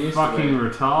make ain't what he him used to fucking be.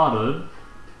 retarded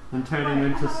and turn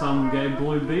him into some gay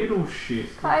Blue Beetle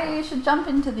shit. Kai, you should jump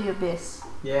into the abyss.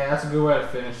 Yeah, that's a good way to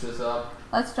finish this up.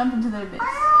 Let's jump into the abyss.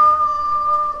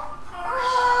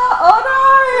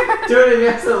 Oh no! Do it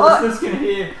again so the listeners can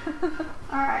hear.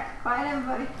 Alright, quiet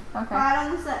everybody. Okay. Quiet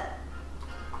on the set.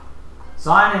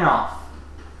 Signing off.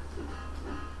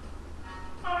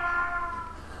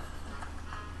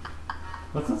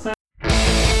 What's it say?